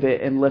hold of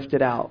it and lift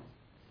it out?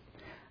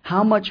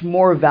 How much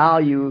more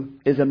value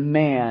is a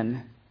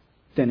man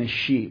than a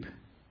sheep?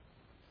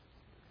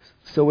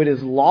 So it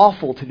is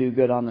lawful to do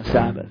good on the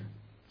Sabbath.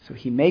 So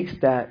he makes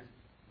that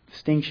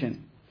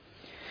distinction.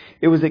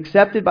 It was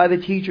accepted by the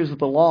teachers of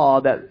the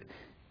law that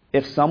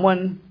if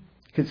someone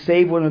could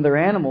save one of their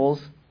animals,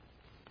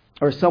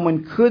 or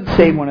someone could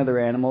save one of their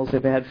animals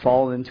if it had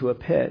fallen into a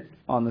pit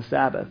on the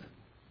Sabbath.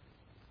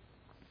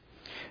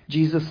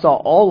 Jesus saw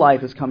all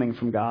life as coming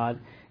from God,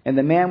 and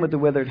the man with the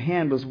withered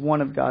hand was one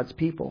of God's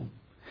people.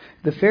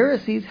 The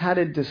Pharisees had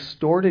a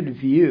distorted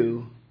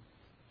view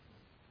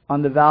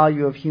on the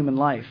value of human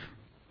life.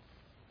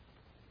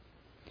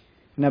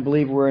 And I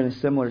believe we're in a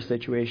similar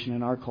situation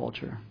in our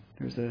culture.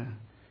 There's a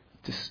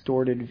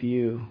distorted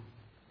view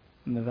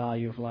on the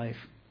value of life.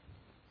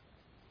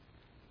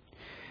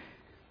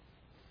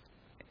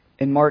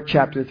 In Mark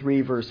chapter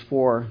 3, verse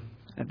 4,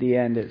 at the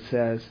end it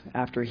says,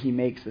 after he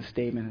makes the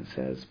statement, it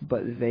says,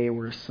 but they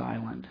were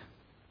silent,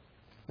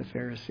 the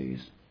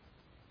Pharisees.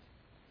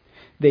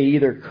 They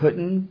either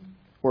couldn't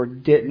or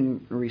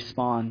didn't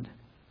respond.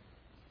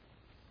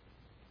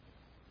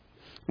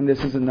 And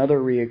this is another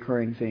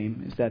reoccurring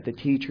theme, is that the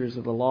teachers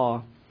of the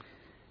law,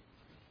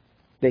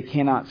 they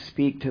cannot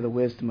speak to the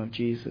wisdom of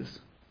Jesus.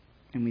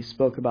 And we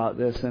spoke about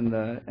this in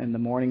the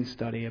morning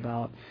study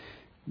about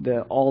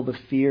all the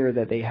fear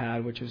that they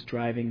had, which was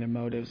driving their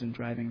motives and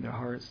driving their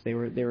hearts. They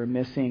were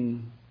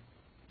missing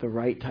the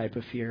right type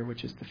of fear,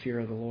 which is the fear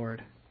of the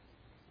Lord.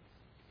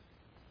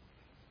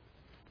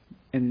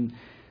 And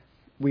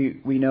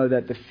we know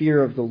that the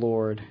fear of the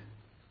Lord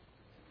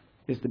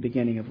is the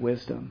beginning of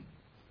wisdom.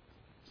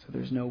 So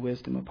there's no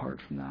wisdom apart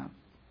from that.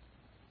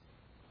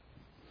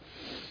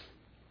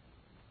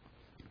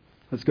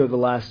 Let's go to the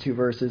last two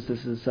verses.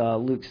 This is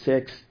Luke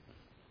 6,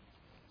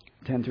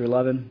 10 through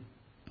 11.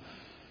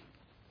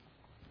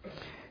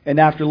 And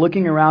after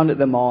looking around at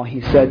them all, he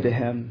said to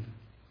him,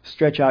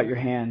 stretch out your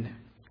hand.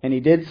 And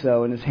he did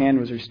so, and his hand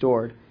was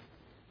restored.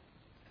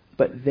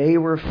 But they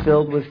were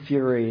filled with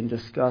fury and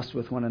discussed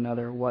with one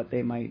another what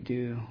they might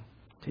do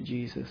to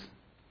Jesus.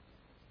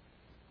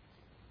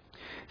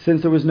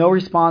 Since there was no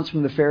response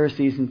from the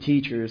Pharisees and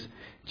teachers,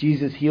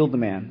 Jesus healed the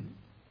man.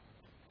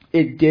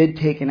 It did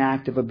take an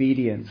act of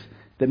obedience.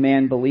 The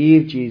man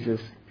believed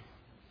Jesus,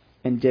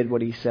 and did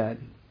what he said.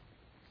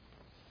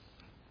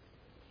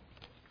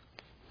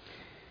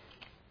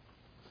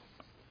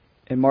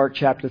 In Mark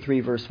chapter 3,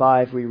 verse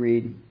 5, we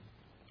read,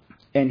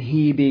 "And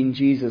he, being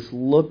Jesus,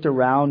 looked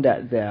around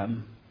at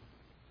them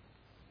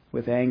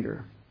with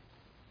anger,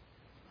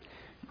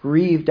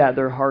 grieved at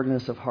their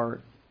hardness of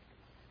heart,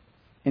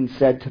 and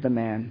said to the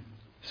man,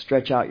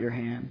 'Stretch out your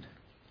hand.'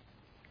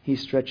 He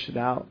stretched it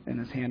out, and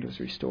his hand was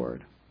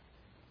restored."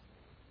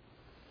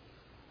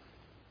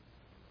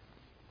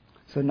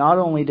 So not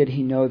only did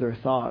he know their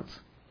thoughts,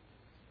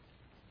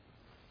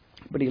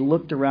 but he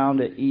looked around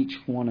at each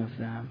one of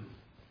them.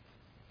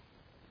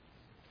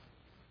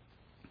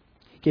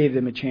 He gave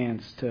them a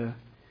chance to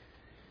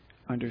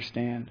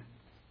understand.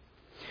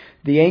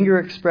 The anger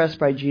expressed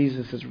by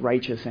Jesus is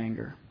righteous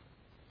anger.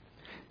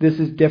 This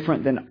is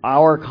different than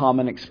our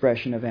common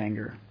expression of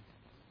anger,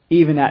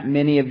 even at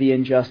many of the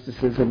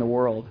injustices in the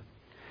world.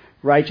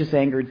 Righteous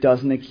anger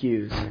doesn't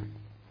accuse.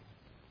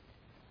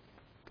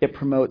 It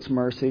promotes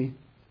mercy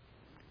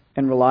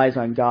and relies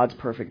on God's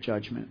perfect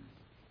judgment.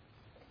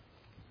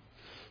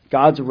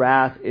 God's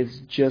wrath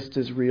is just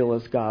as real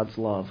as God's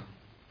love.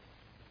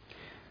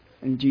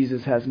 And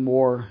Jesus has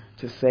more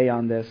to say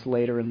on this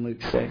later in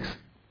Luke 6.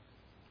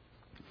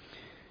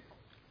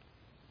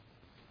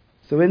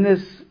 So in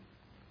this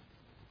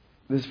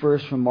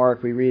verse from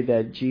Mark, we read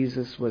that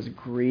Jesus was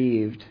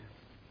grieved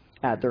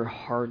at their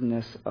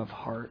hardness of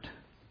heart.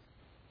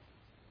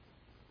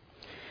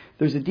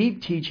 There's a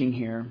deep teaching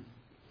here,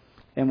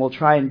 and we'll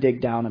try and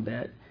dig down a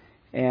bit.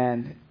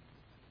 And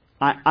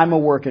I'm a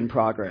work in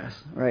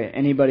progress, right?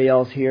 Anybody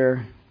else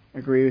here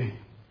agree?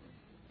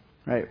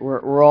 Right?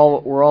 We're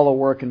all a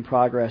work in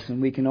progress,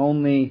 and we can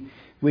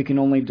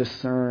only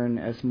discern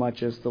as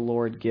much as the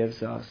Lord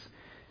gives us.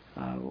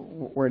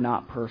 We're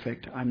not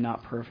perfect. I'm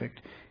not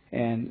perfect,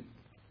 and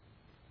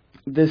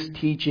this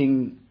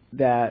teaching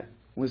that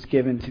was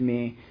given to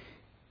me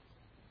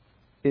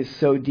is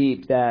so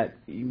deep that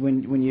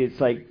when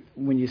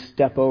you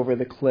step over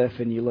the cliff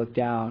and you look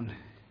down,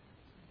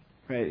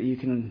 right? You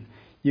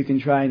can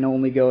try and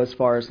only go as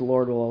far as the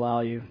Lord will allow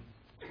you.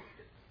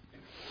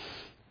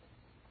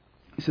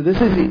 So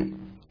this is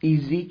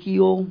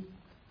Ezekiel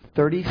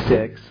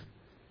 36,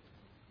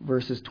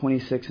 verses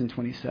 26 and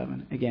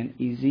 27. Again,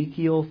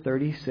 Ezekiel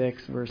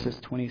 36, verses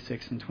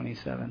 26 and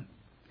 27.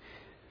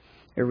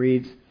 It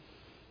reads,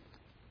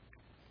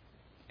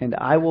 "And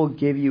I will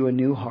give you a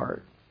new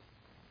heart,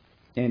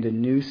 and a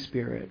new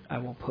spirit I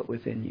will put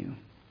within you.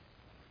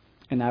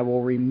 And I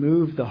will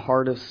remove the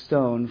heart of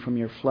stone from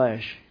your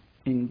flesh,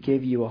 and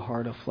give you a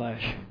heart of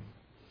flesh.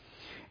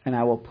 And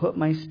I will put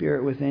my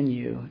spirit within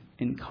you,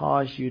 and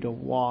cause you to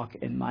walk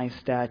in my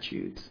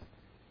statutes,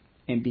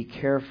 and be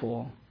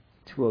careful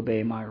to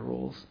obey my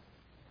rules."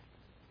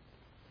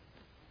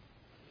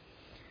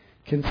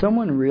 Can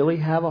someone really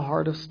have a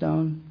heart of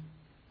stone?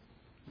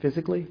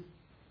 Physically?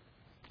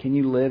 Can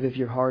you live if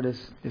your heart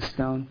is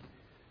stone?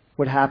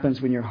 What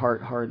happens when your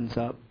heart hardens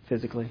up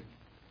physically?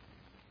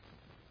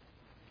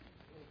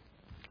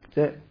 That's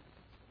it.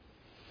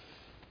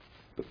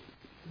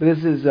 But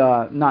this is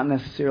not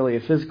necessarily a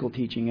physical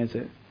teaching, is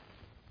it?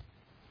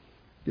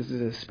 This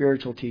is a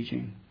spiritual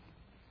teaching.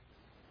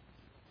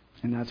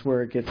 And that's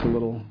where it gets a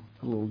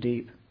little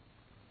deep.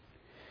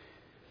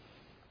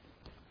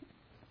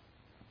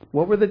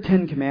 What were the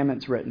 10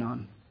 Commandments written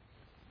on?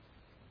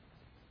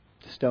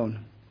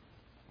 Stone.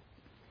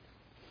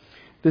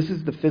 This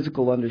is the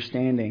physical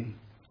understanding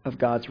of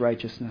God's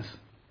righteousness,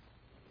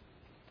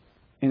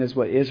 and is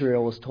what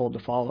Israel was told to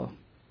follow.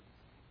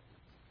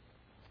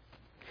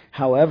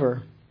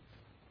 However,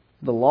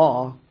 the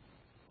law,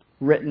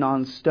 written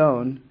on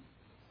stone,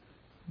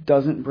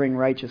 doesn't bring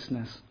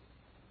righteousness,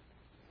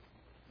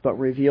 but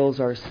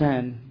reveals our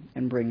sin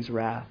and brings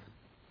wrath.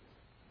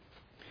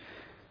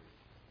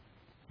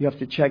 You have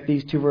to check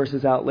these two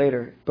verses out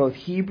later. Both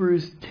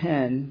Hebrews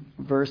 10,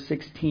 verse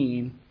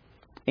 16,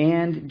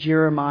 and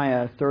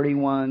Jeremiah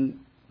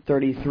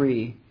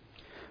 31:33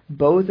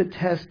 both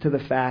attest to the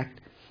fact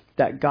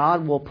that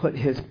God will put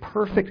His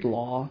perfect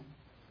law,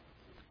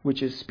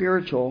 which is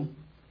spiritual,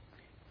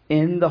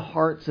 in the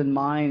hearts and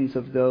minds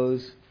of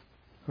those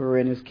who are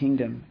in His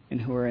kingdom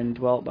and who are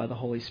indwelt by the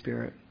Holy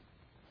Spirit.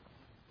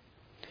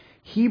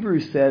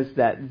 Hebrews says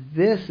that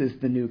this is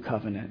the new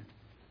covenant,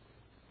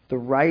 the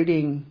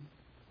writing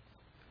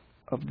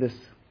of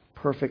this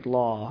perfect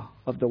law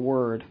of the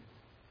Word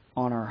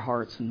on our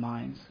hearts and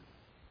minds.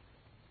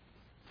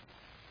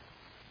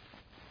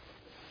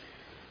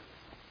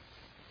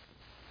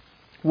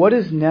 What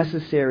is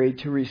necessary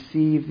to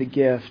receive the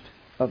gift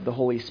of the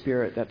Holy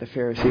Spirit that the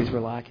Pharisees were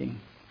lacking?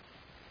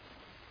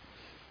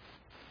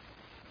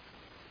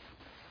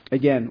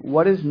 Again,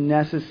 what is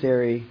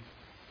necessary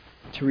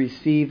to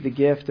receive the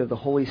gift of the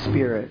Holy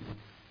Spirit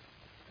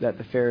that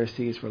the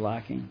Pharisees were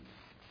lacking?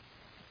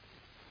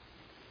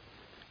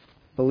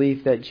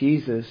 Belief that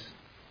Jesus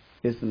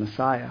is the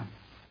Messiah.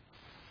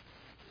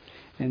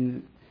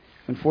 And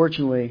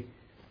unfortunately,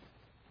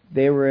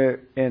 they were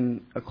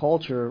in a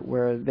culture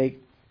where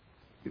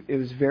it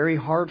was very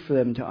hard for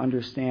them to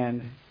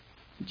understand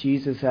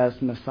Jesus as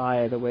the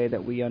Messiah the way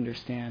that we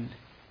understand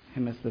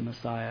him as the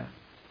Messiah,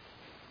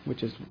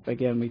 which is,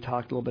 again, we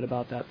talked a little bit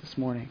about that this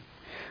morning.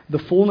 The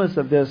fullness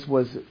of this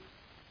was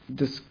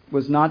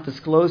not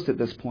disclosed at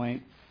this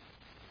point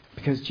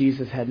because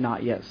Jesus had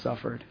not yet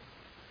suffered.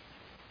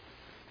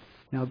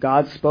 Now,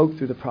 God spoke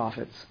through the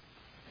prophets,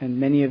 and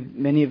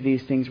many of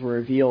these things were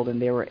revealed,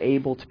 and they were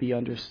able to be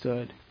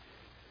understood.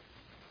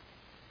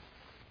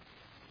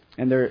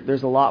 And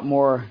there's a lot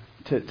more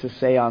to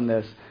say on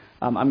this.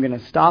 I'm going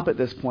to stop at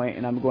this point,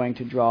 and I'm going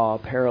to draw a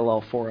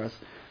parallel for us.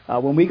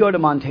 When we go to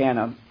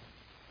Montana,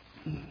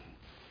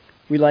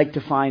 we like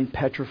to find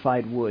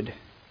petrified wood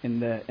in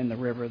the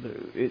river.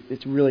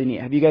 It's really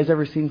neat. Have you guys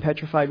ever seen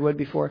petrified wood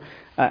before?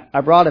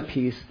 I brought a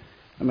piece.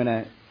 I'm going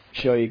to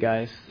show you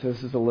guys. So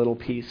this is a little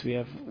piece. We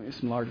have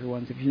some larger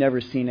ones. If you've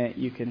never seen it,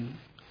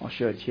 I'll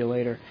show it to you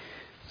later.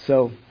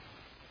 So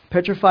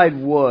petrified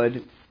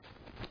wood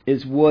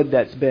is wood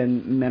that's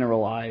been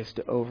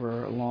mineralized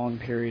over a long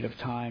period of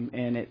time,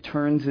 and it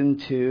turns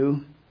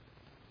into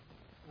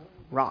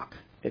rock.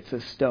 It's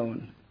a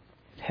stone.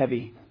 It's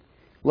heavy.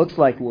 Looks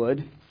like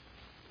wood,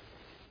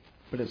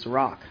 but it's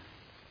rock.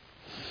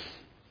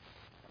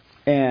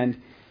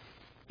 And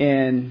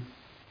in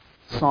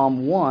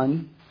Psalm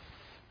 1,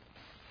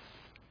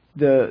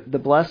 the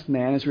blessed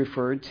man is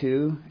referred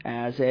to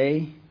as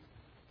a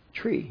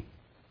tree,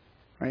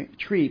 right? A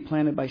tree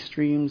planted by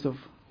streams of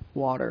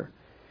water,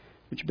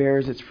 which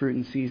bears its fruit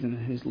in season,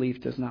 and whose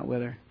leaf does not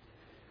wither.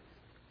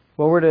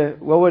 What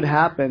would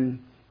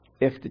happen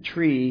if the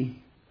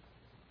tree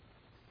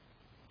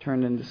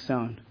turned into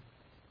stone?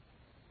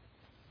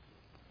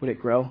 Would it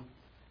grow?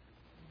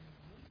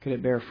 Could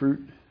it bear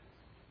fruit?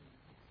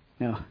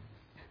 No.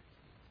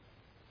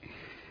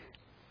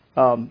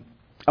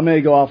 I'm going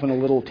to go off on a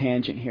little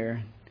tangent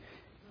here.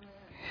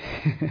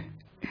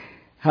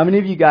 How many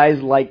of you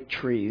guys like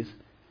trees?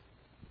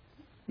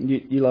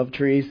 You love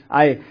trees?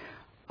 I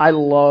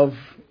love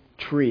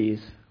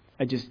trees.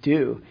 I just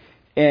do.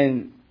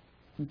 And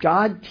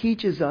God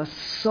teaches us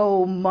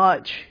so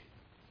much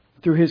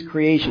through His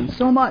creation.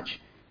 So much.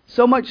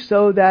 So much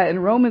so that in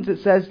Romans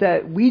it says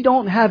that we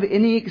don't have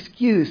any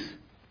excuse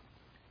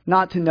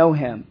not to know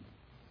Him.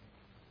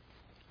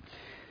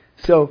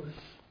 So,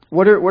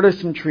 what are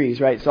some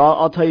trees, right? So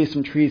I'll tell you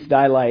some trees that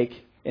I like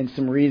and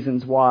some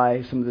reasons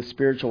why, some of the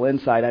spiritual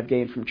insight I've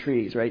gained from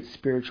trees, right?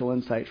 Spiritual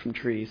insight from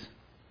trees.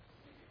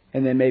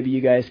 And then maybe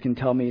you guys can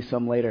tell me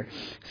some later.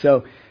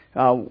 So,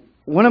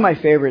 one of my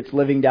favorites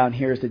living down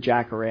here is the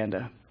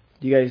jacaranda.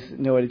 Do you guys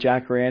know what a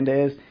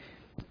jacaranda is?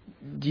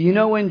 Do you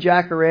know when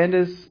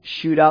jacarandas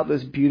shoot out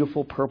those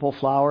beautiful purple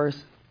flowers?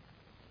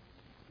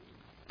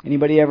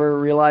 Anybody ever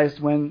realized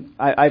when?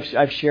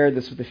 I've shared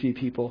this with a few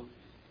people.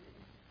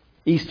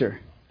 Easter.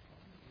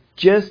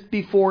 Just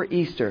before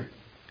Easter.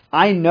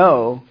 I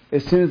know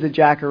as soon as the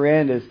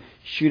jacarandas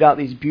shoot out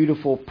these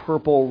beautiful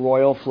purple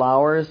royal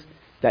flowers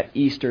that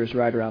Easter is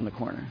right around the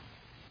corner.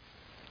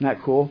 Isn't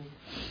that cool?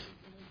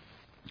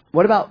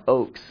 What about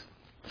oaks?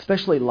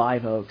 Especially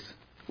live oaks.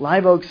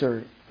 Live oaks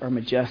are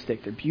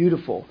majestic. They're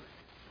beautiful.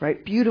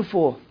 Right?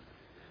 Beautiful.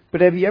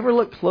 But have you ever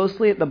looked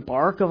closely at the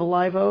bark of a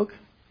live oak?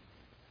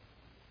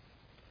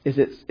 Is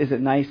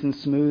it nice and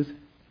smooth?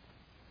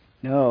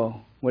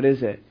 No. What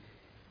is it?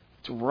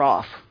 It's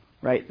rough,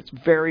 right? It's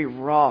very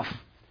rough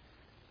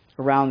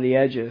around the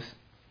edges.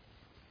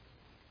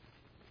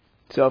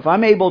 So if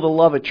I'm able to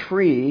love a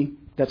tree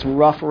that's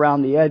rough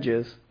around the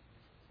edges,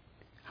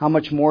 how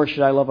much more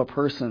should I love a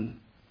person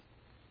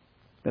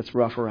that's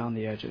rough around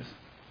the edges?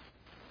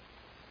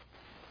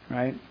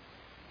 Right?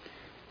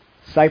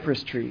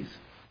 Cypress trees.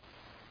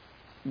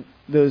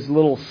 Those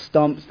little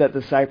stumps that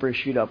the cypress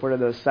shoot up. What are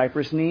those?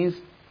 Cypress knees?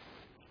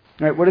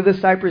 Right? What do the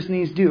cypress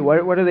knees do?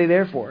 What are they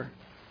there for?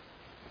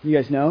 You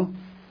guys know?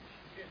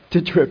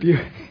 To trip you.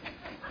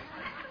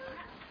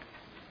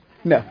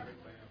 No.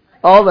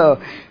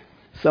 Although,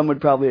 some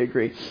would probably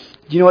agree. Do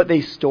you know what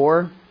they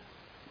store?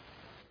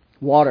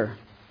 Water.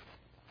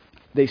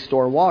 They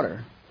store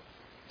water.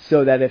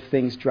 So that if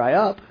things dry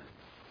up,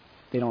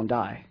 they don't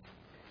die.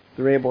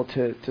 They're able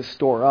to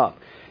store up.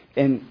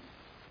 And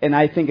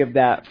I think of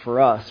that for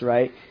us,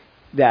 right?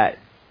 That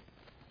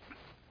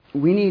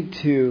we need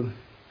to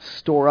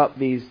store up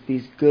these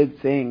good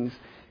things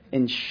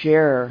and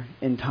share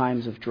in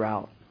times of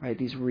drought, right?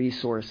 These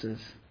resources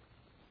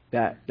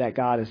that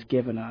God has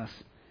given us.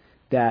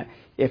 That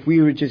if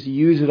we would just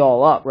use it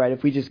all up, right?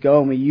 If we just go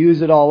and we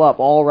use it all up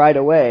all right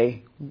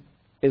away,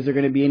 is there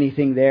going to be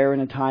anything there in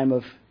a time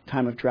of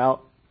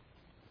drought?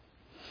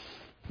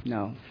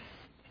 No.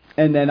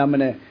 And then I'm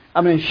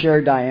gonna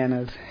share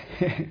Diana's.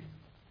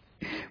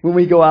 When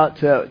we go out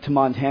to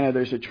Montana,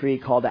 there's a tree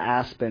called the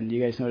aspen. Do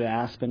you guys know what an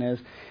aspen is?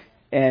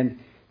 And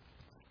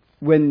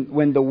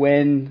when the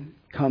wind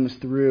comes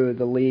through,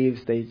 the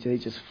leaves they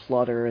just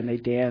flutter and they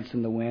dance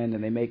in the wind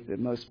and they make the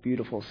most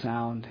beautiful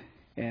sound.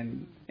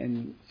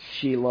 And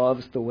she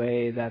loves the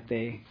way that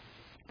the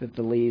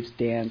leaves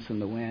dance in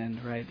the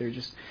wind, right? They're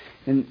just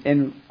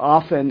and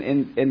often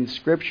in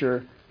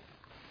Scripture,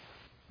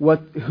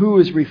 who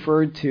is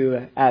referred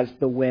to as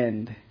the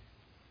wind?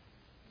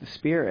 The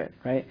Spirit,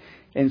 right?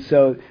 And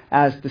so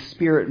as the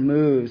Spirit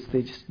moves,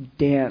 they just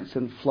dance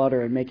and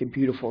flutter and make a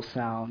beautiful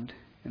sound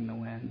in the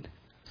wind.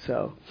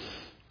 So,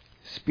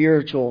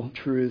 spiritual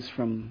truths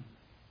from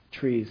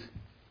trees.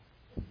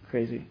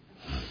 Crazy.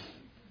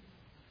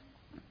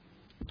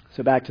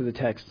 So back to the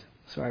text.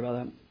 Sorry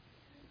about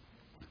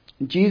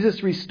that.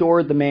 Jesus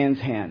restored the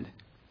man's hand.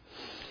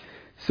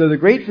 So the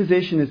great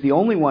physician is the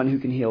only one who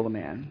can heal the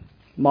man.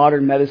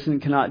 Modern medicine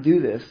cannot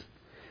do this.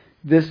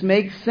 This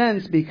makes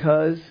sense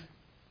because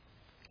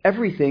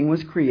everything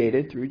was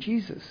created through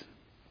Jesus.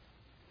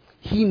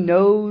 He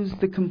knows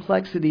the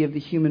complexity of the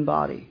human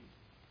body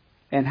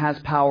and has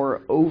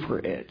power over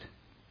it.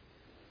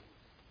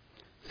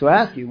 So I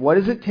ask you, what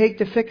does it take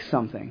to fix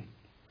something?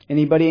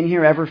 Anybody in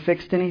here ever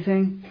fixed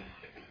anything?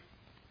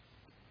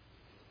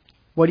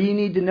 What do you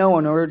need to know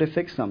in order to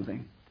fix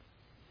something?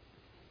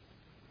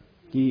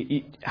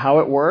 How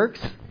it works?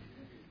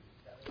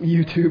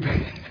 YouTube.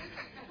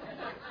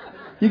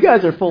 You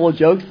guys are full of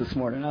jokes this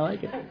morning. I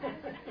like it.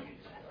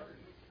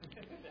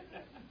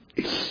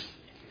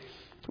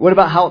 What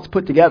about how it's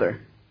put together?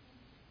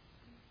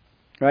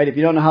 Right? If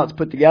you don't know how it's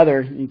put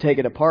together, you take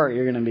it apart,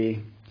 you're going to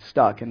be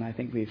stuck. And I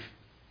think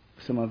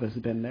some of us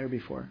have been there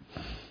before.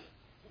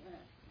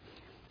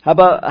 How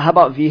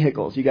about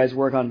vehicles? You guys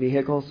work on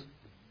vehicles?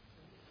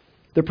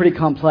 They're pretty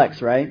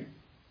complex, right?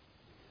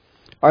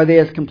 Are they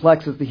as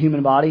complex as the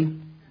human body?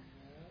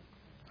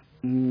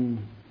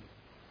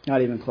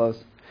 Not even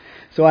close.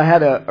 So I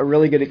had a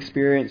really good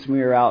experience when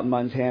we were out in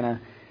Montana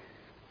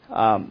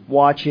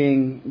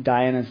watching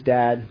Diana's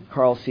dad,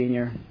 Carl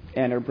Sr.,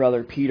 and her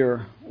brother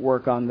Peter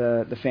work on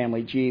the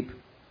family Jeep.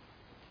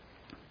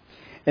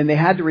 And they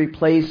had to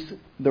replace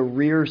the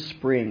rear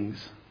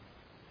springs.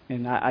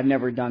 And I've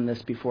never done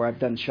this before. I've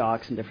done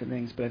shocks and different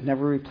things, but I've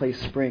never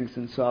replaced springs.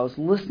 And so I was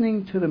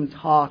listening to them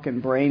talk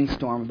and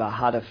brainstorm about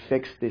how to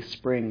fix these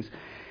springs.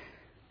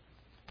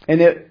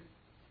 And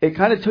it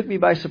kind of took me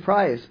by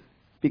surprise,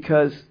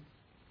 because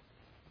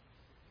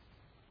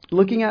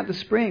looking at the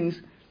springs,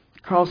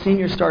 Carl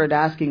Sr. started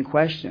asking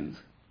questions.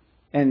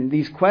 And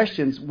these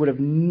questions would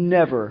have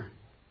never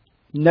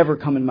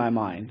come in my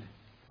mind,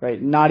 right?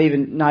 Not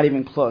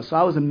even close. So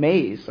I was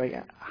amazed.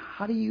 Like,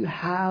 how do you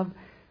have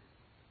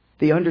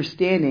the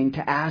understanding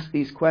to ask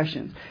these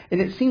questions? And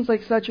it seems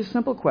like such a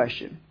simple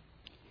question.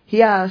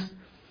 He asked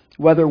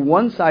whether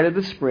one side of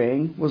the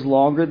spring was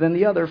longer than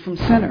the other from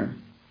center.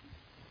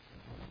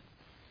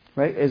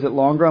 Right? Is it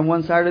longer on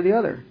one side or the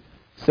other?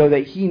 So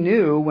that he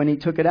knew when he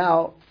took it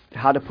out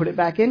how to put it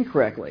back in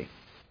correctly.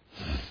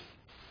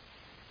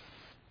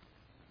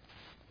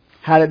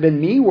 Had it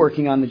been me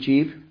working on the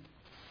Jeep,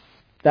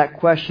 that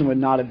question would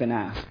not have been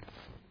asked.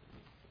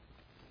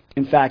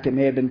 In fact, it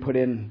may have been put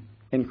in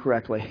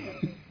incorrectly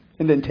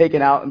and then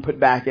taken out and put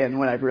back in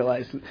when I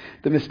realized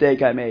the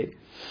mistake I made.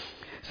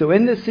 So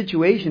in this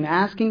situation,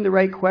 asking the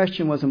right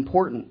question was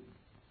important.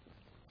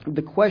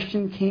 The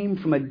question came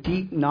from a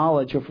deep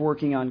knowledge of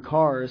working on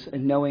cars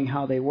and knowing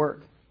how they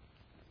work.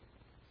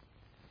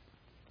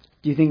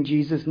 Do you think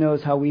Jesus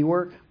knows how we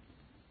work?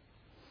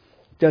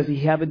 Does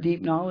he have a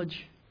deep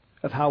knowledge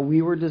of how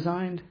we were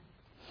designed?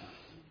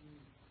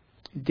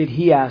 Did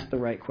he ask the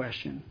right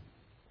question?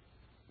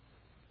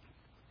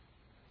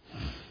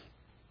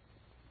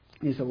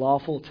 Is it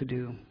lawful to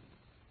do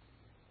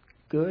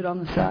good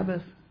on the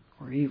Sabbath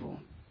or evil?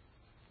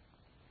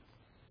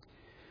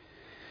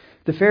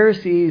 The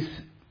Pharisees,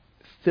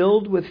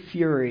 filled with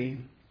fury,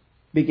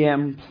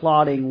 began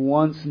plotting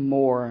once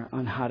more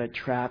on how to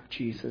trap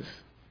Jesus.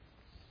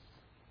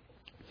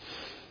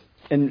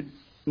 In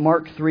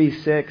Mark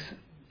 3:6,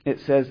 it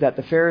says that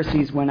the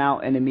Pharisees went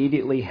out and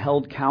immediately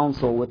held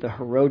counsel with the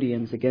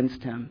Herodians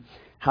against him,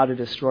 how to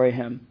destroy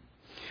him.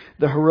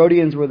 The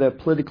Herodians were the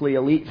politically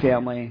elite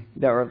family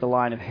that were of the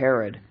line of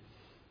Herod.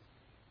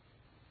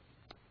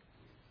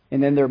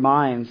 And in their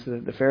minds,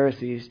 the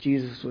Pharisees,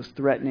 Jesus was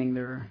threatening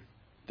their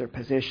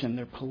position,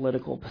 their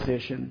political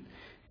position.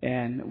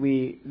 And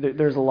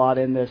there's a lot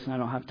in this, and I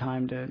don't have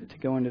time to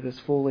go into this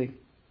fully.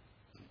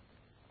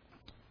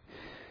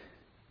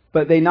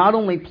 But they not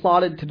only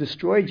plotted to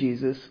destroy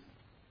Jesus,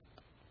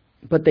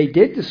 but they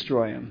did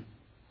destroy him,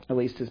 at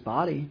least his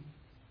body.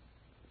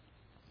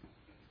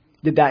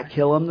 Did that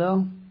kill him,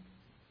 though?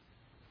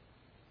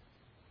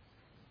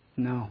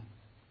 No.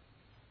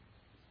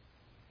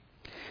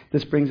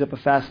 This brings up a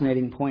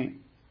fascinating point.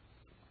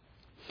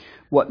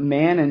 What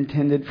man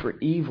intended for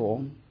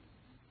evil,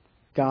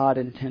 God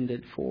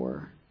intended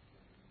for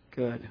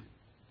good.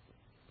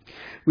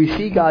 We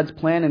see God's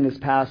plan in this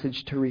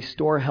passage to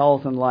restore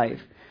health and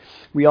life.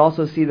 We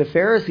also see the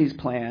Pharisees'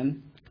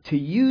 plan to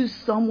use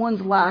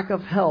someone's lack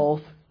of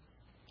health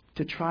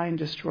to try and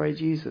destroy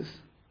Jesus.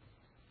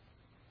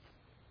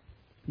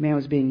 Man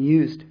was being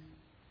used.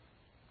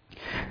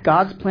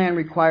 God's plan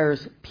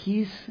requires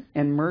peace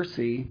and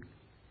mercy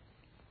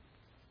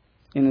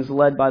and is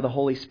led by the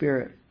Holy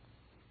Spirit.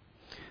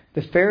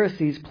 The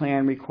Pharisees'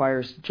 plan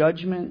requires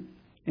judgment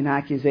and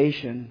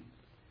accusation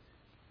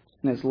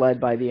and is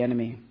led by the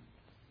enemy.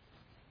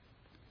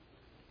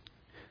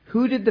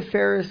 Who did the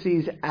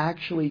Pharisees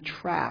actually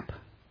trap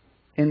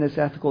in this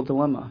ethical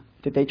dilemma.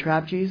 Did they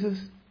trap Jesus?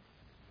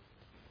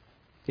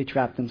 They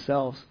trapped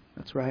themselves.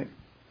 That's right.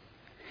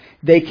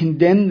 They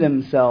condemned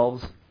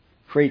themselves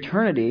for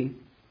eternity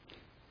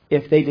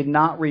if they did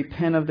not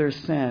repent of their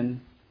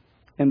sin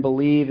and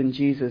believe in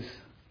Jesus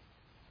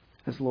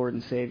as Lord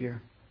and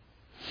Savior.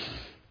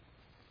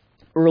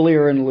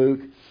 Earlier in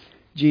Luke,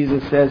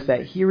 Jesus says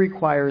that He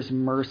requires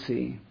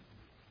mercy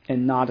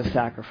and not a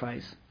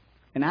sacrifice,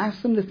 and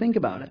asks them to think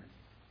about it.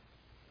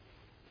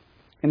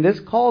 And this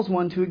calls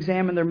one to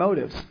examine their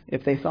motives,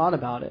 if they thought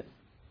about it,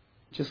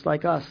 just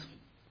like us.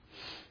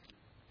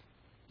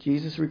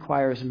 Jesus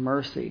requires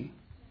mercy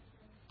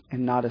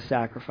and not a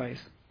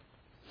sacrifice.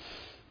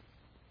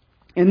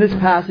 In this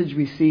passage,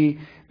 we see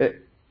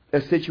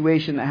a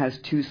situation that has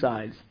two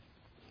sides.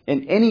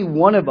 And any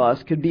one of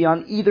us could be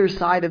on either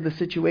side of the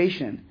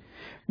situation.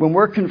 When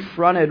we're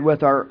confronted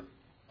with our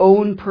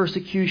own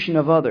persecution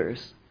of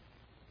others,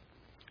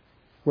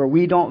 where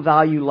we don't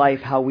value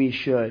life how we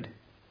should,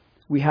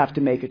 we have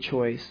to make a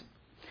choice.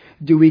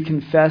 Do we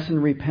confess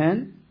and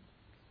repent?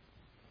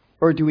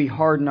 Or do we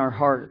harden our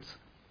hearts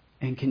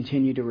and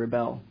continue to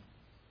rebel?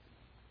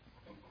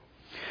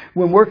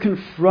 When we're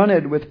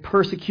confronted with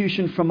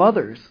persecution from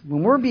others,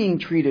 when we're being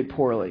treated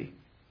poorly,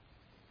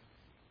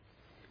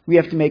 we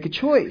have to make a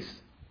choice.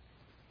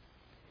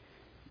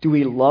 Do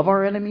we love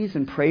our enemies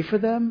and pray for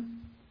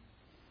them?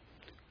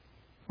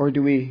 Or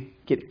do we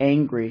get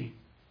angry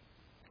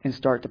and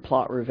start to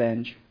plot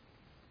revenge?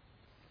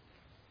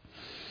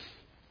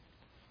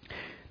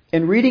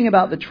 In reading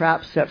about the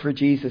trap set for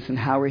Jesus and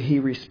how He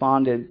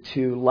responded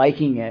to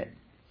liking it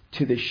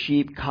to the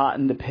sheep caught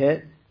in the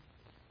pit,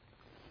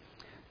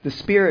 the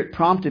Spirit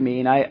prompted me,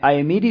 and I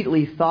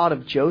immediately thought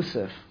of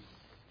Joseph.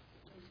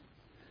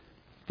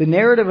 The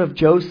narrative of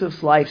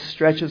Joseph's life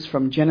stretches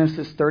from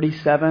Genesis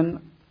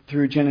 37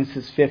 through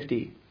Genesis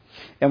 50.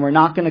 And we're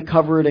not going to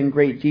cover it in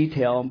great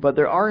detail, but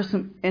there are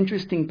some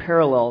interesting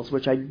parallels,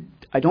 which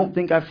I don't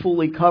think I've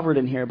fully covered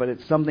in here, but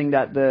it's something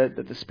that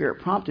the Spirit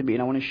prompted me,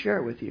 and I want to share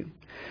it with you.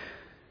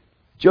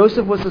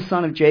 Joseph was the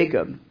son of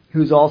Jacob,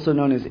 who's also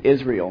known as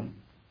Israel.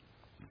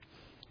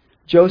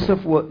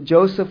 Joseph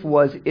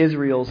was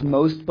Israel's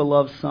most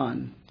beloved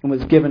son and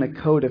was given a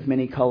coat of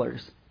many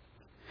colors.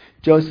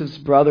 Joseph's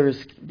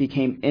brothers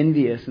became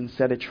envious and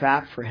set a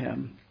trap for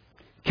him.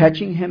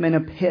 Catching him in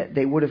a pit,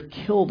 they would have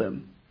killed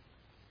him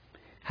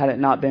had it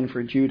not been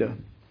for Judah,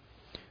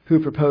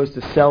 who proposed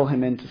to sell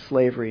him into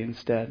slavery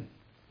instead.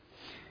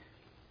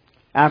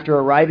 After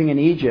arriving in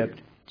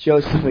Egypt,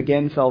 Joseph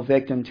again fell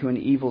victim to an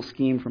evil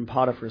scheme from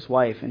Potiphar's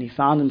wife, and he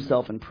found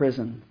himself in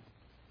prison.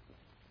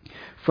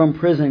 From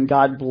prison,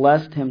 God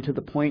blessed him to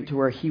the point to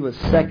where he was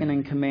second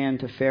in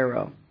command to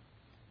Pharaoh.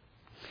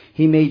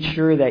 He made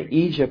sure that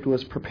Egypt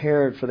was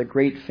prepared for the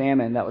great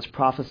famine that was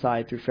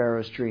prophesied through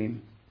Pharaoh's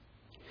dream.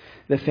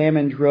 The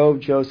famine drove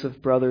Joseph's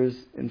brothers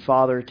and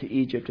father to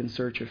Egypt in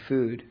search of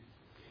food,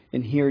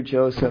 and here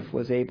Joseph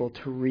was able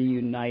to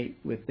reunite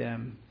with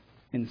them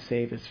and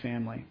save his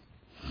family.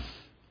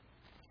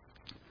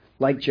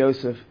 Like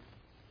Joseph,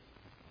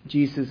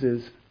 Jesus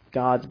is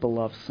God's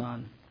beloved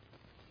Son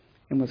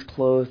and was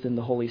clothed in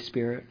the Holy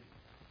Spirit.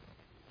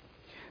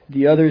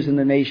 The others in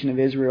the nation of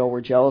Israel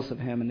were jealous of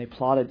him, and they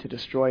plotted to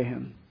destroy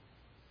him.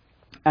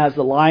 As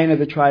the Lion of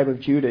the tribe of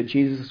Judah,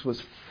 Jesus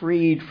was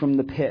freed from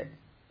the pit,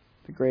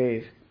 the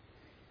grave,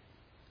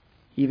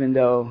 even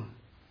though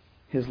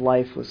his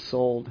life was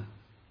sold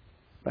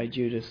by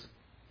Judas.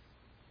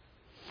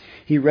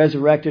 He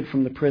resurrected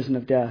from the prison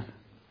of death.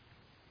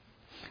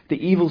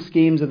 The evil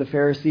schemes of the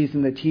Pharisees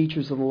and the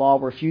teachers of the law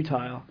were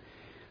futile,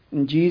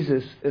 and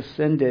Jesus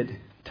ascended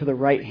to the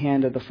right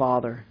hand of the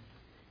Father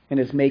and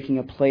is making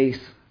a place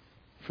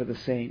for the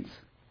saints,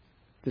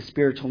 the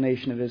spiritual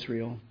nation of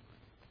Israel,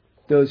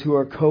 those who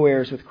are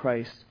co-heirs with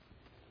Christ.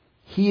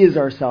 He is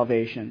our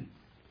salvation.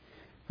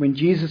 When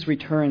Jesus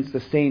returns, the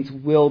saints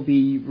will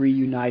be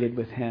reunited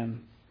with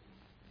Him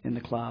in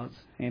the clouds.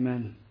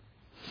 Amen.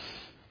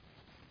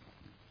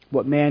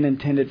 What man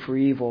intended for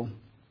evil,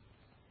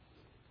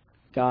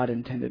 God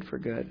intended for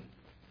good.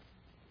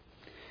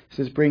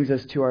 So this brings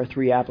us to our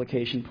 3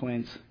 application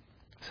points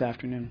this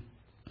afternoon.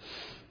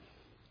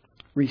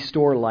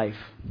 Restore life.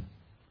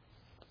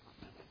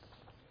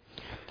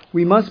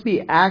 We must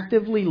be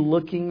actively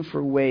looking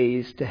for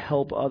ways to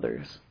help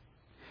others,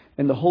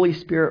 and the Holy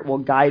Spirit will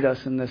guide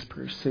us in this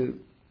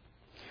pursuit.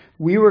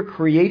 We were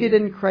created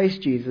in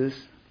Christ Jesus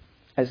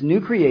as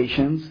new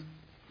creations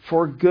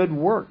for good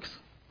works,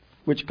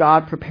 which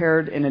God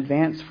prepared in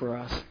advance for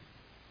us.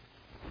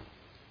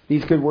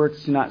 These good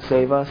works do not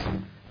save us.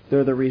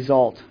 They're the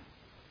result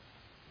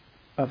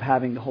of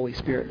having the Holy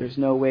Spirit. There's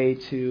no way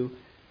to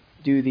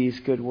do these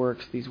good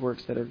works, these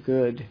works that are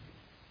good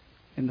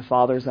in the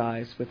Father's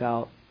eyes,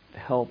 without the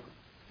help of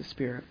the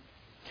Spirit.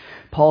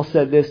 Paul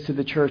said this to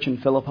the church in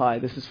Philippi.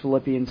 This is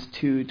Philippians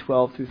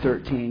 2:12 through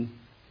 13.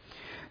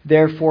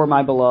 Therefore,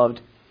 my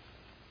beloved,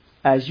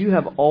 as you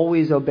have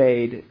always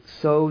obeyed,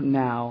 so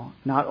now,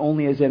 not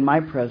only as in my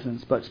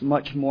presence, but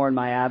much more in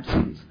my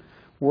absence,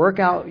 work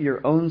out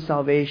your own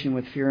salvation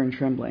with fear and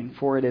trembling,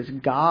 for it is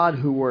God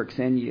who works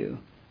in you,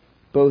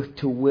 both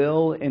to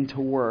will and to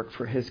work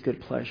for his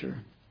good pleasure.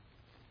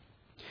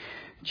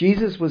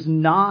 Jesus was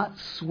not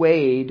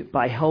swayed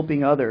by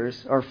helping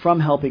others or from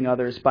helping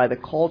others by the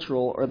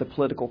cultural or the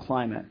political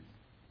climate.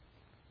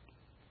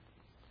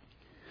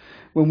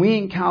 When we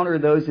encounter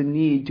those in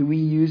need, do we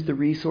use the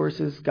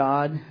resources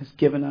God has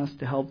given us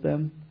to help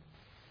them?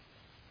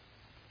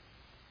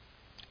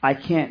 I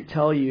can't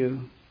tell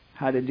you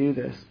how to do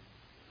this.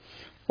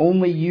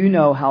 Only you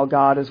know how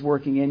God is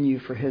working in you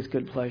for his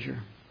good pleasure.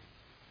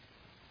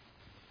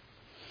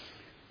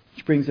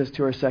 Which brings us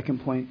to our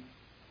second point.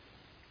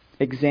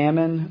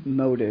 Examine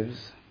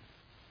motives.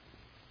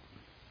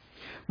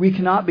 We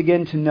cannot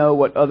begin to know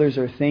what others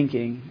are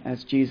thinking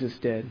as Jesus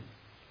did,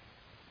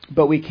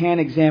 but we can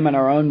examine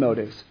our own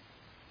motives.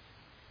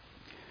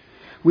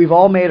 We've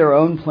all made our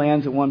own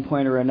plans at one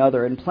point or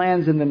another, and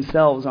plans in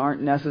themselves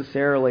aren't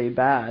necessarily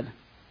bad.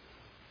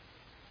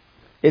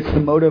 It's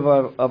the motive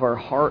of our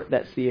heart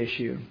that's the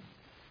issue.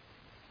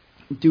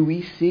 Do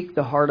we seek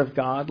the heart of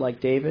God like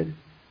David?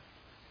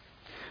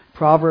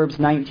 Proverbs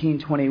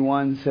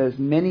 19:21 says,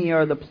 "Many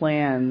are the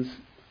plans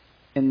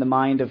in the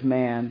mind of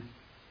man,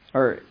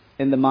 or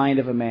in the mind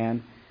of a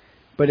man,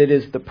 but it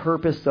is the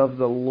purpose of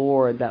the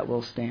Lord that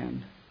will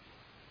stand."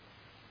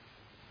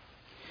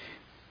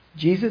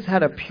 Jesus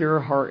had a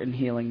pure heart in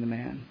healing the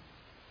man.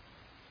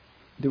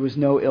 There was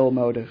no ill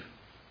motive.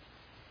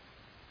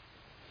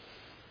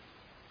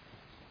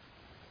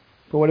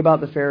 But what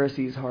about the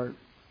Pharisees' heart?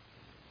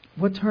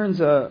 What turns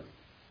a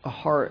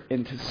heart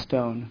into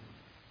stone?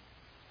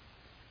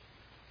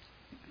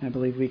 I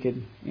believe we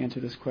could answer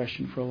this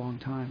question for a long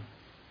time.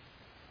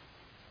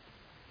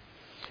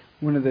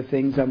 One of the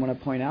things I want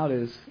to point out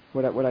is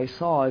what I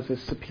saw is a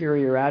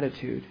superior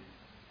attitude.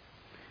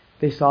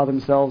 They saw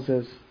themselves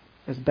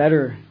as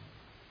better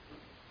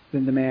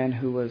than the man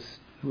who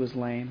was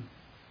lame.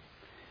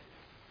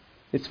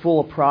 It's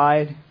full of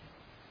pride,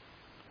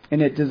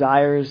 and it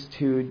desires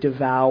to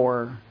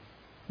devour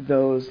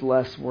those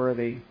less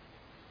worthy.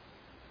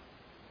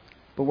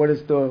 But what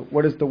does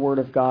the Word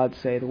of God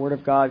say? The Word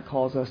of God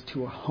calls us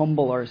to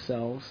humble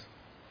ourselves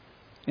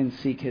and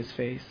seek his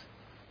face.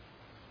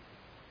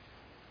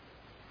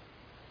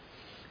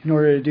 In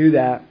order to do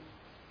that,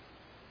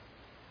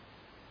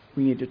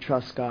 we need to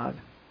trust God.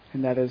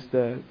 And that is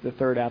the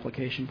third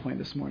application point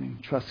this morning.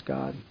 Trust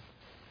God.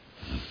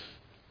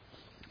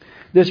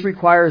 This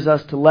requires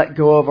us to let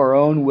go of our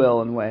own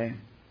will and way.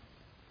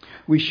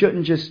 We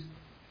shouldn't just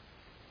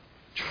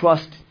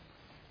trust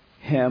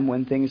him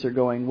when things are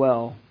going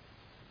well,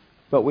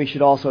 but we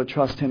should also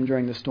trust him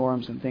during the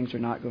storms when things are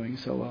not going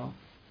so well.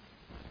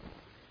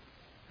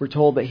 We're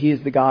told that he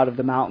is the God of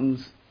the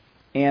mountains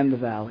and the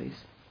valleys.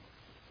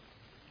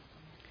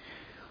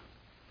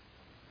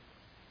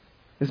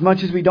 As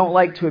much as we don't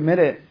like to admit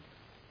it,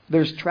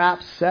 there's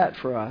traps set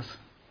for us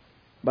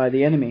by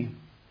the enemy,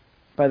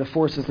 by the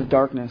forces of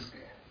darkness.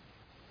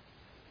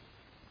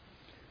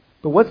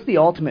 But what's the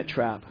ultimate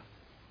trap?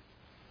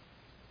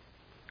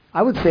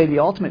 I would say the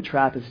ultimate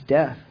trap is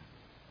death.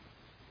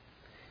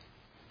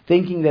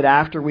 Thinking that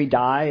after we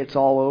die, it's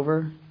all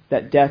over,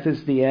 that death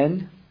is the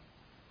end.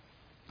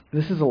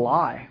 This is a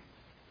lie.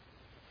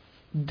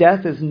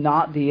 Death is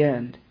not the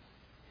end.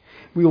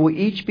 We will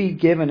each be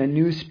given a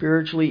new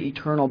spiritually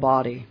eternal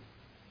body.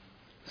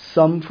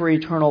 Some for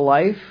eternal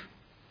life,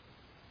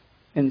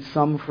 and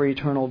some for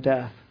eternal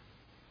death.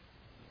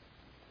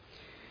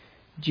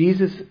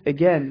 Jesus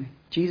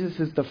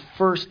is the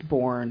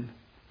firstborn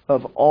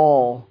of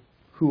all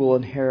who will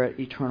inherit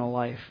eternal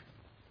life.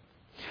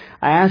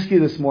 I ask you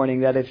this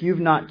morning that if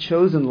you've not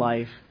chosen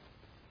life,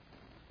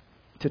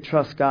 to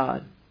trust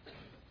God.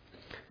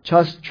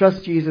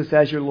 Trust Jesus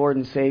as your Lord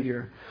and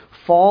Savior.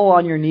 Fall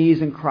on your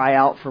knees and cry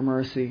out for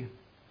mercy.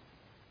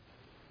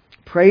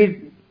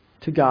 Pray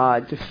to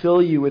God to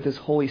fill you with his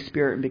Holy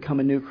Spirit and become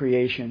a new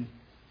creation,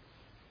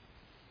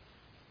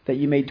 that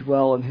you may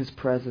dwell in his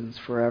presence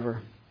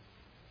forever.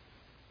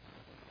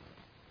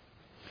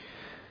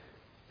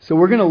 So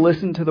we're going to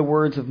listen to the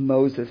words of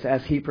Moses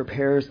as he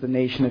prepares the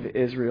nation of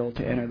Israel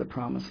to enter the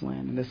promised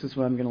land. And this is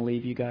what I'm going to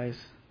leave you guys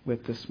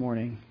with this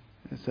morning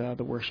as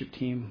the worship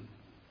team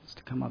is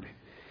to come up.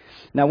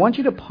 Now I want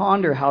you to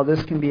ponder how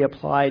this can be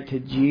applied to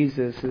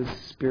Jesus'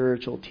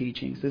 spiritual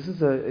teachings. This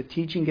is a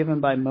teaching given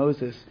by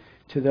Moses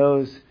to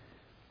those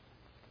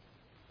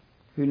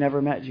who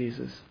never met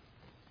Jesus.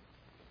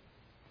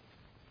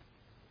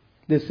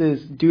 This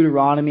is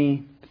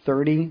Deuteronomy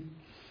 30,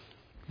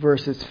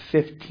 verses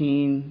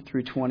 15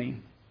 through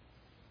 20.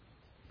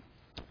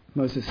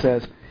 Moses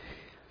says,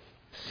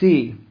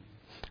 "See,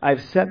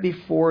 I've set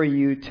before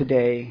you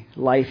today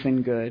life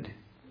and good,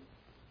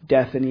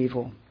 death and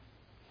evil.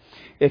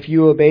 If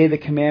you obey the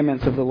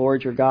commandments of the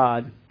Lord your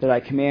God that I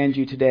command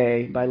you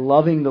today, by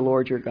loving the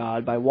Lord your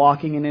God, by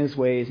walking in his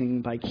ways,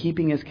 and by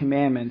keeping his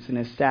commandments and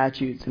his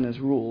statutes and his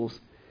rules,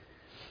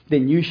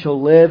 then you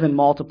shall live and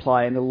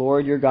multiply, and the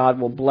Lord your God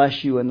will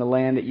bless you in the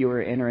land that you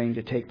are entering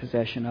to take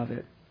possession of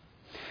it.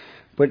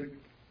 But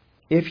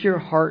if your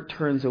heart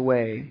turns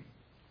away,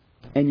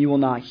 and you will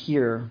not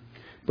hear,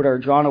 but are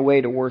drawn away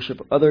to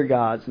worship other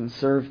gods and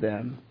serve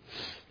them,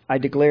 I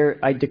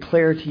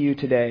declare to you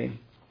today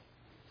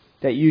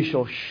that you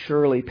shall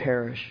surely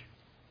perish.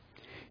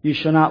 You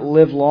shall not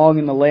live long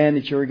in the land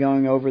that you are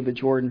going over the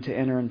Jordan to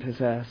enter and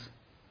possess.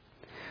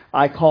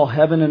 I call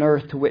heaven and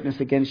earth to witness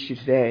against you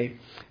today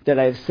that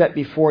I have set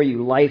before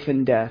you life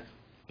and death,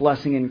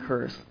 blessing and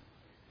curse.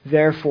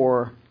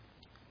 Therefore,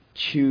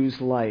 choose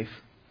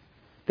life,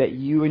 that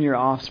you and your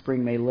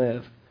offspring may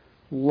live,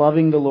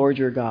 loving the Lord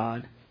your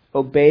God,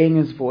 obeying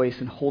His voice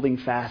and holding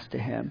fast to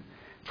Him.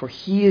 For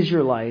He is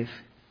your life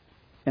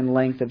and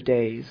length of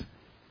days,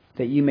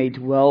 that you may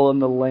dwell in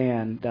the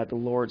land that the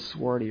Lord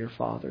swore to your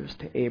fathers,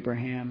 to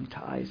Abraham,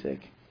 to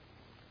Isaac,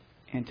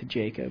 and to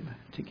Jacob,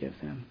 to give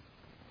them.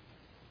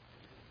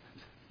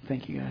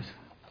 Thank you, guys.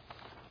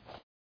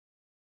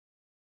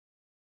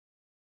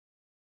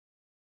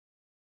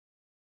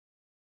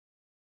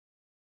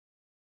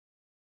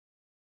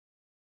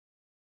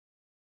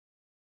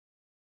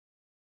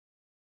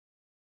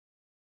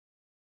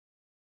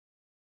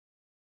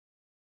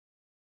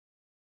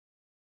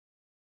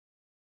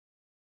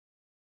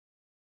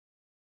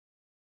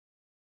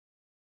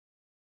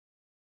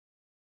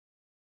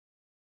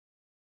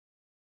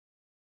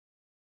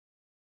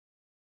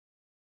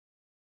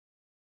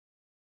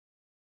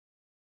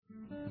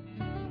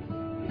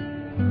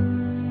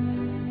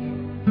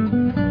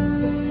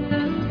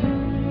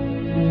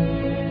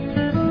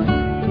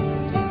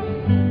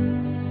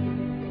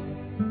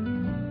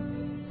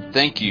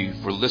 Thank you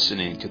for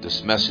listening to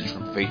this message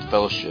from Faith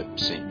Fellowship,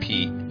 St.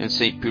 Pete, in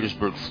St.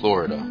 Petersburg,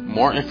 Florida.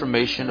 More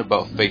information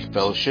about Faith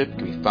Fellowship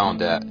can be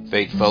found at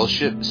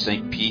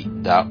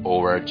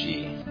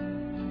faithfellowshipstpete.org.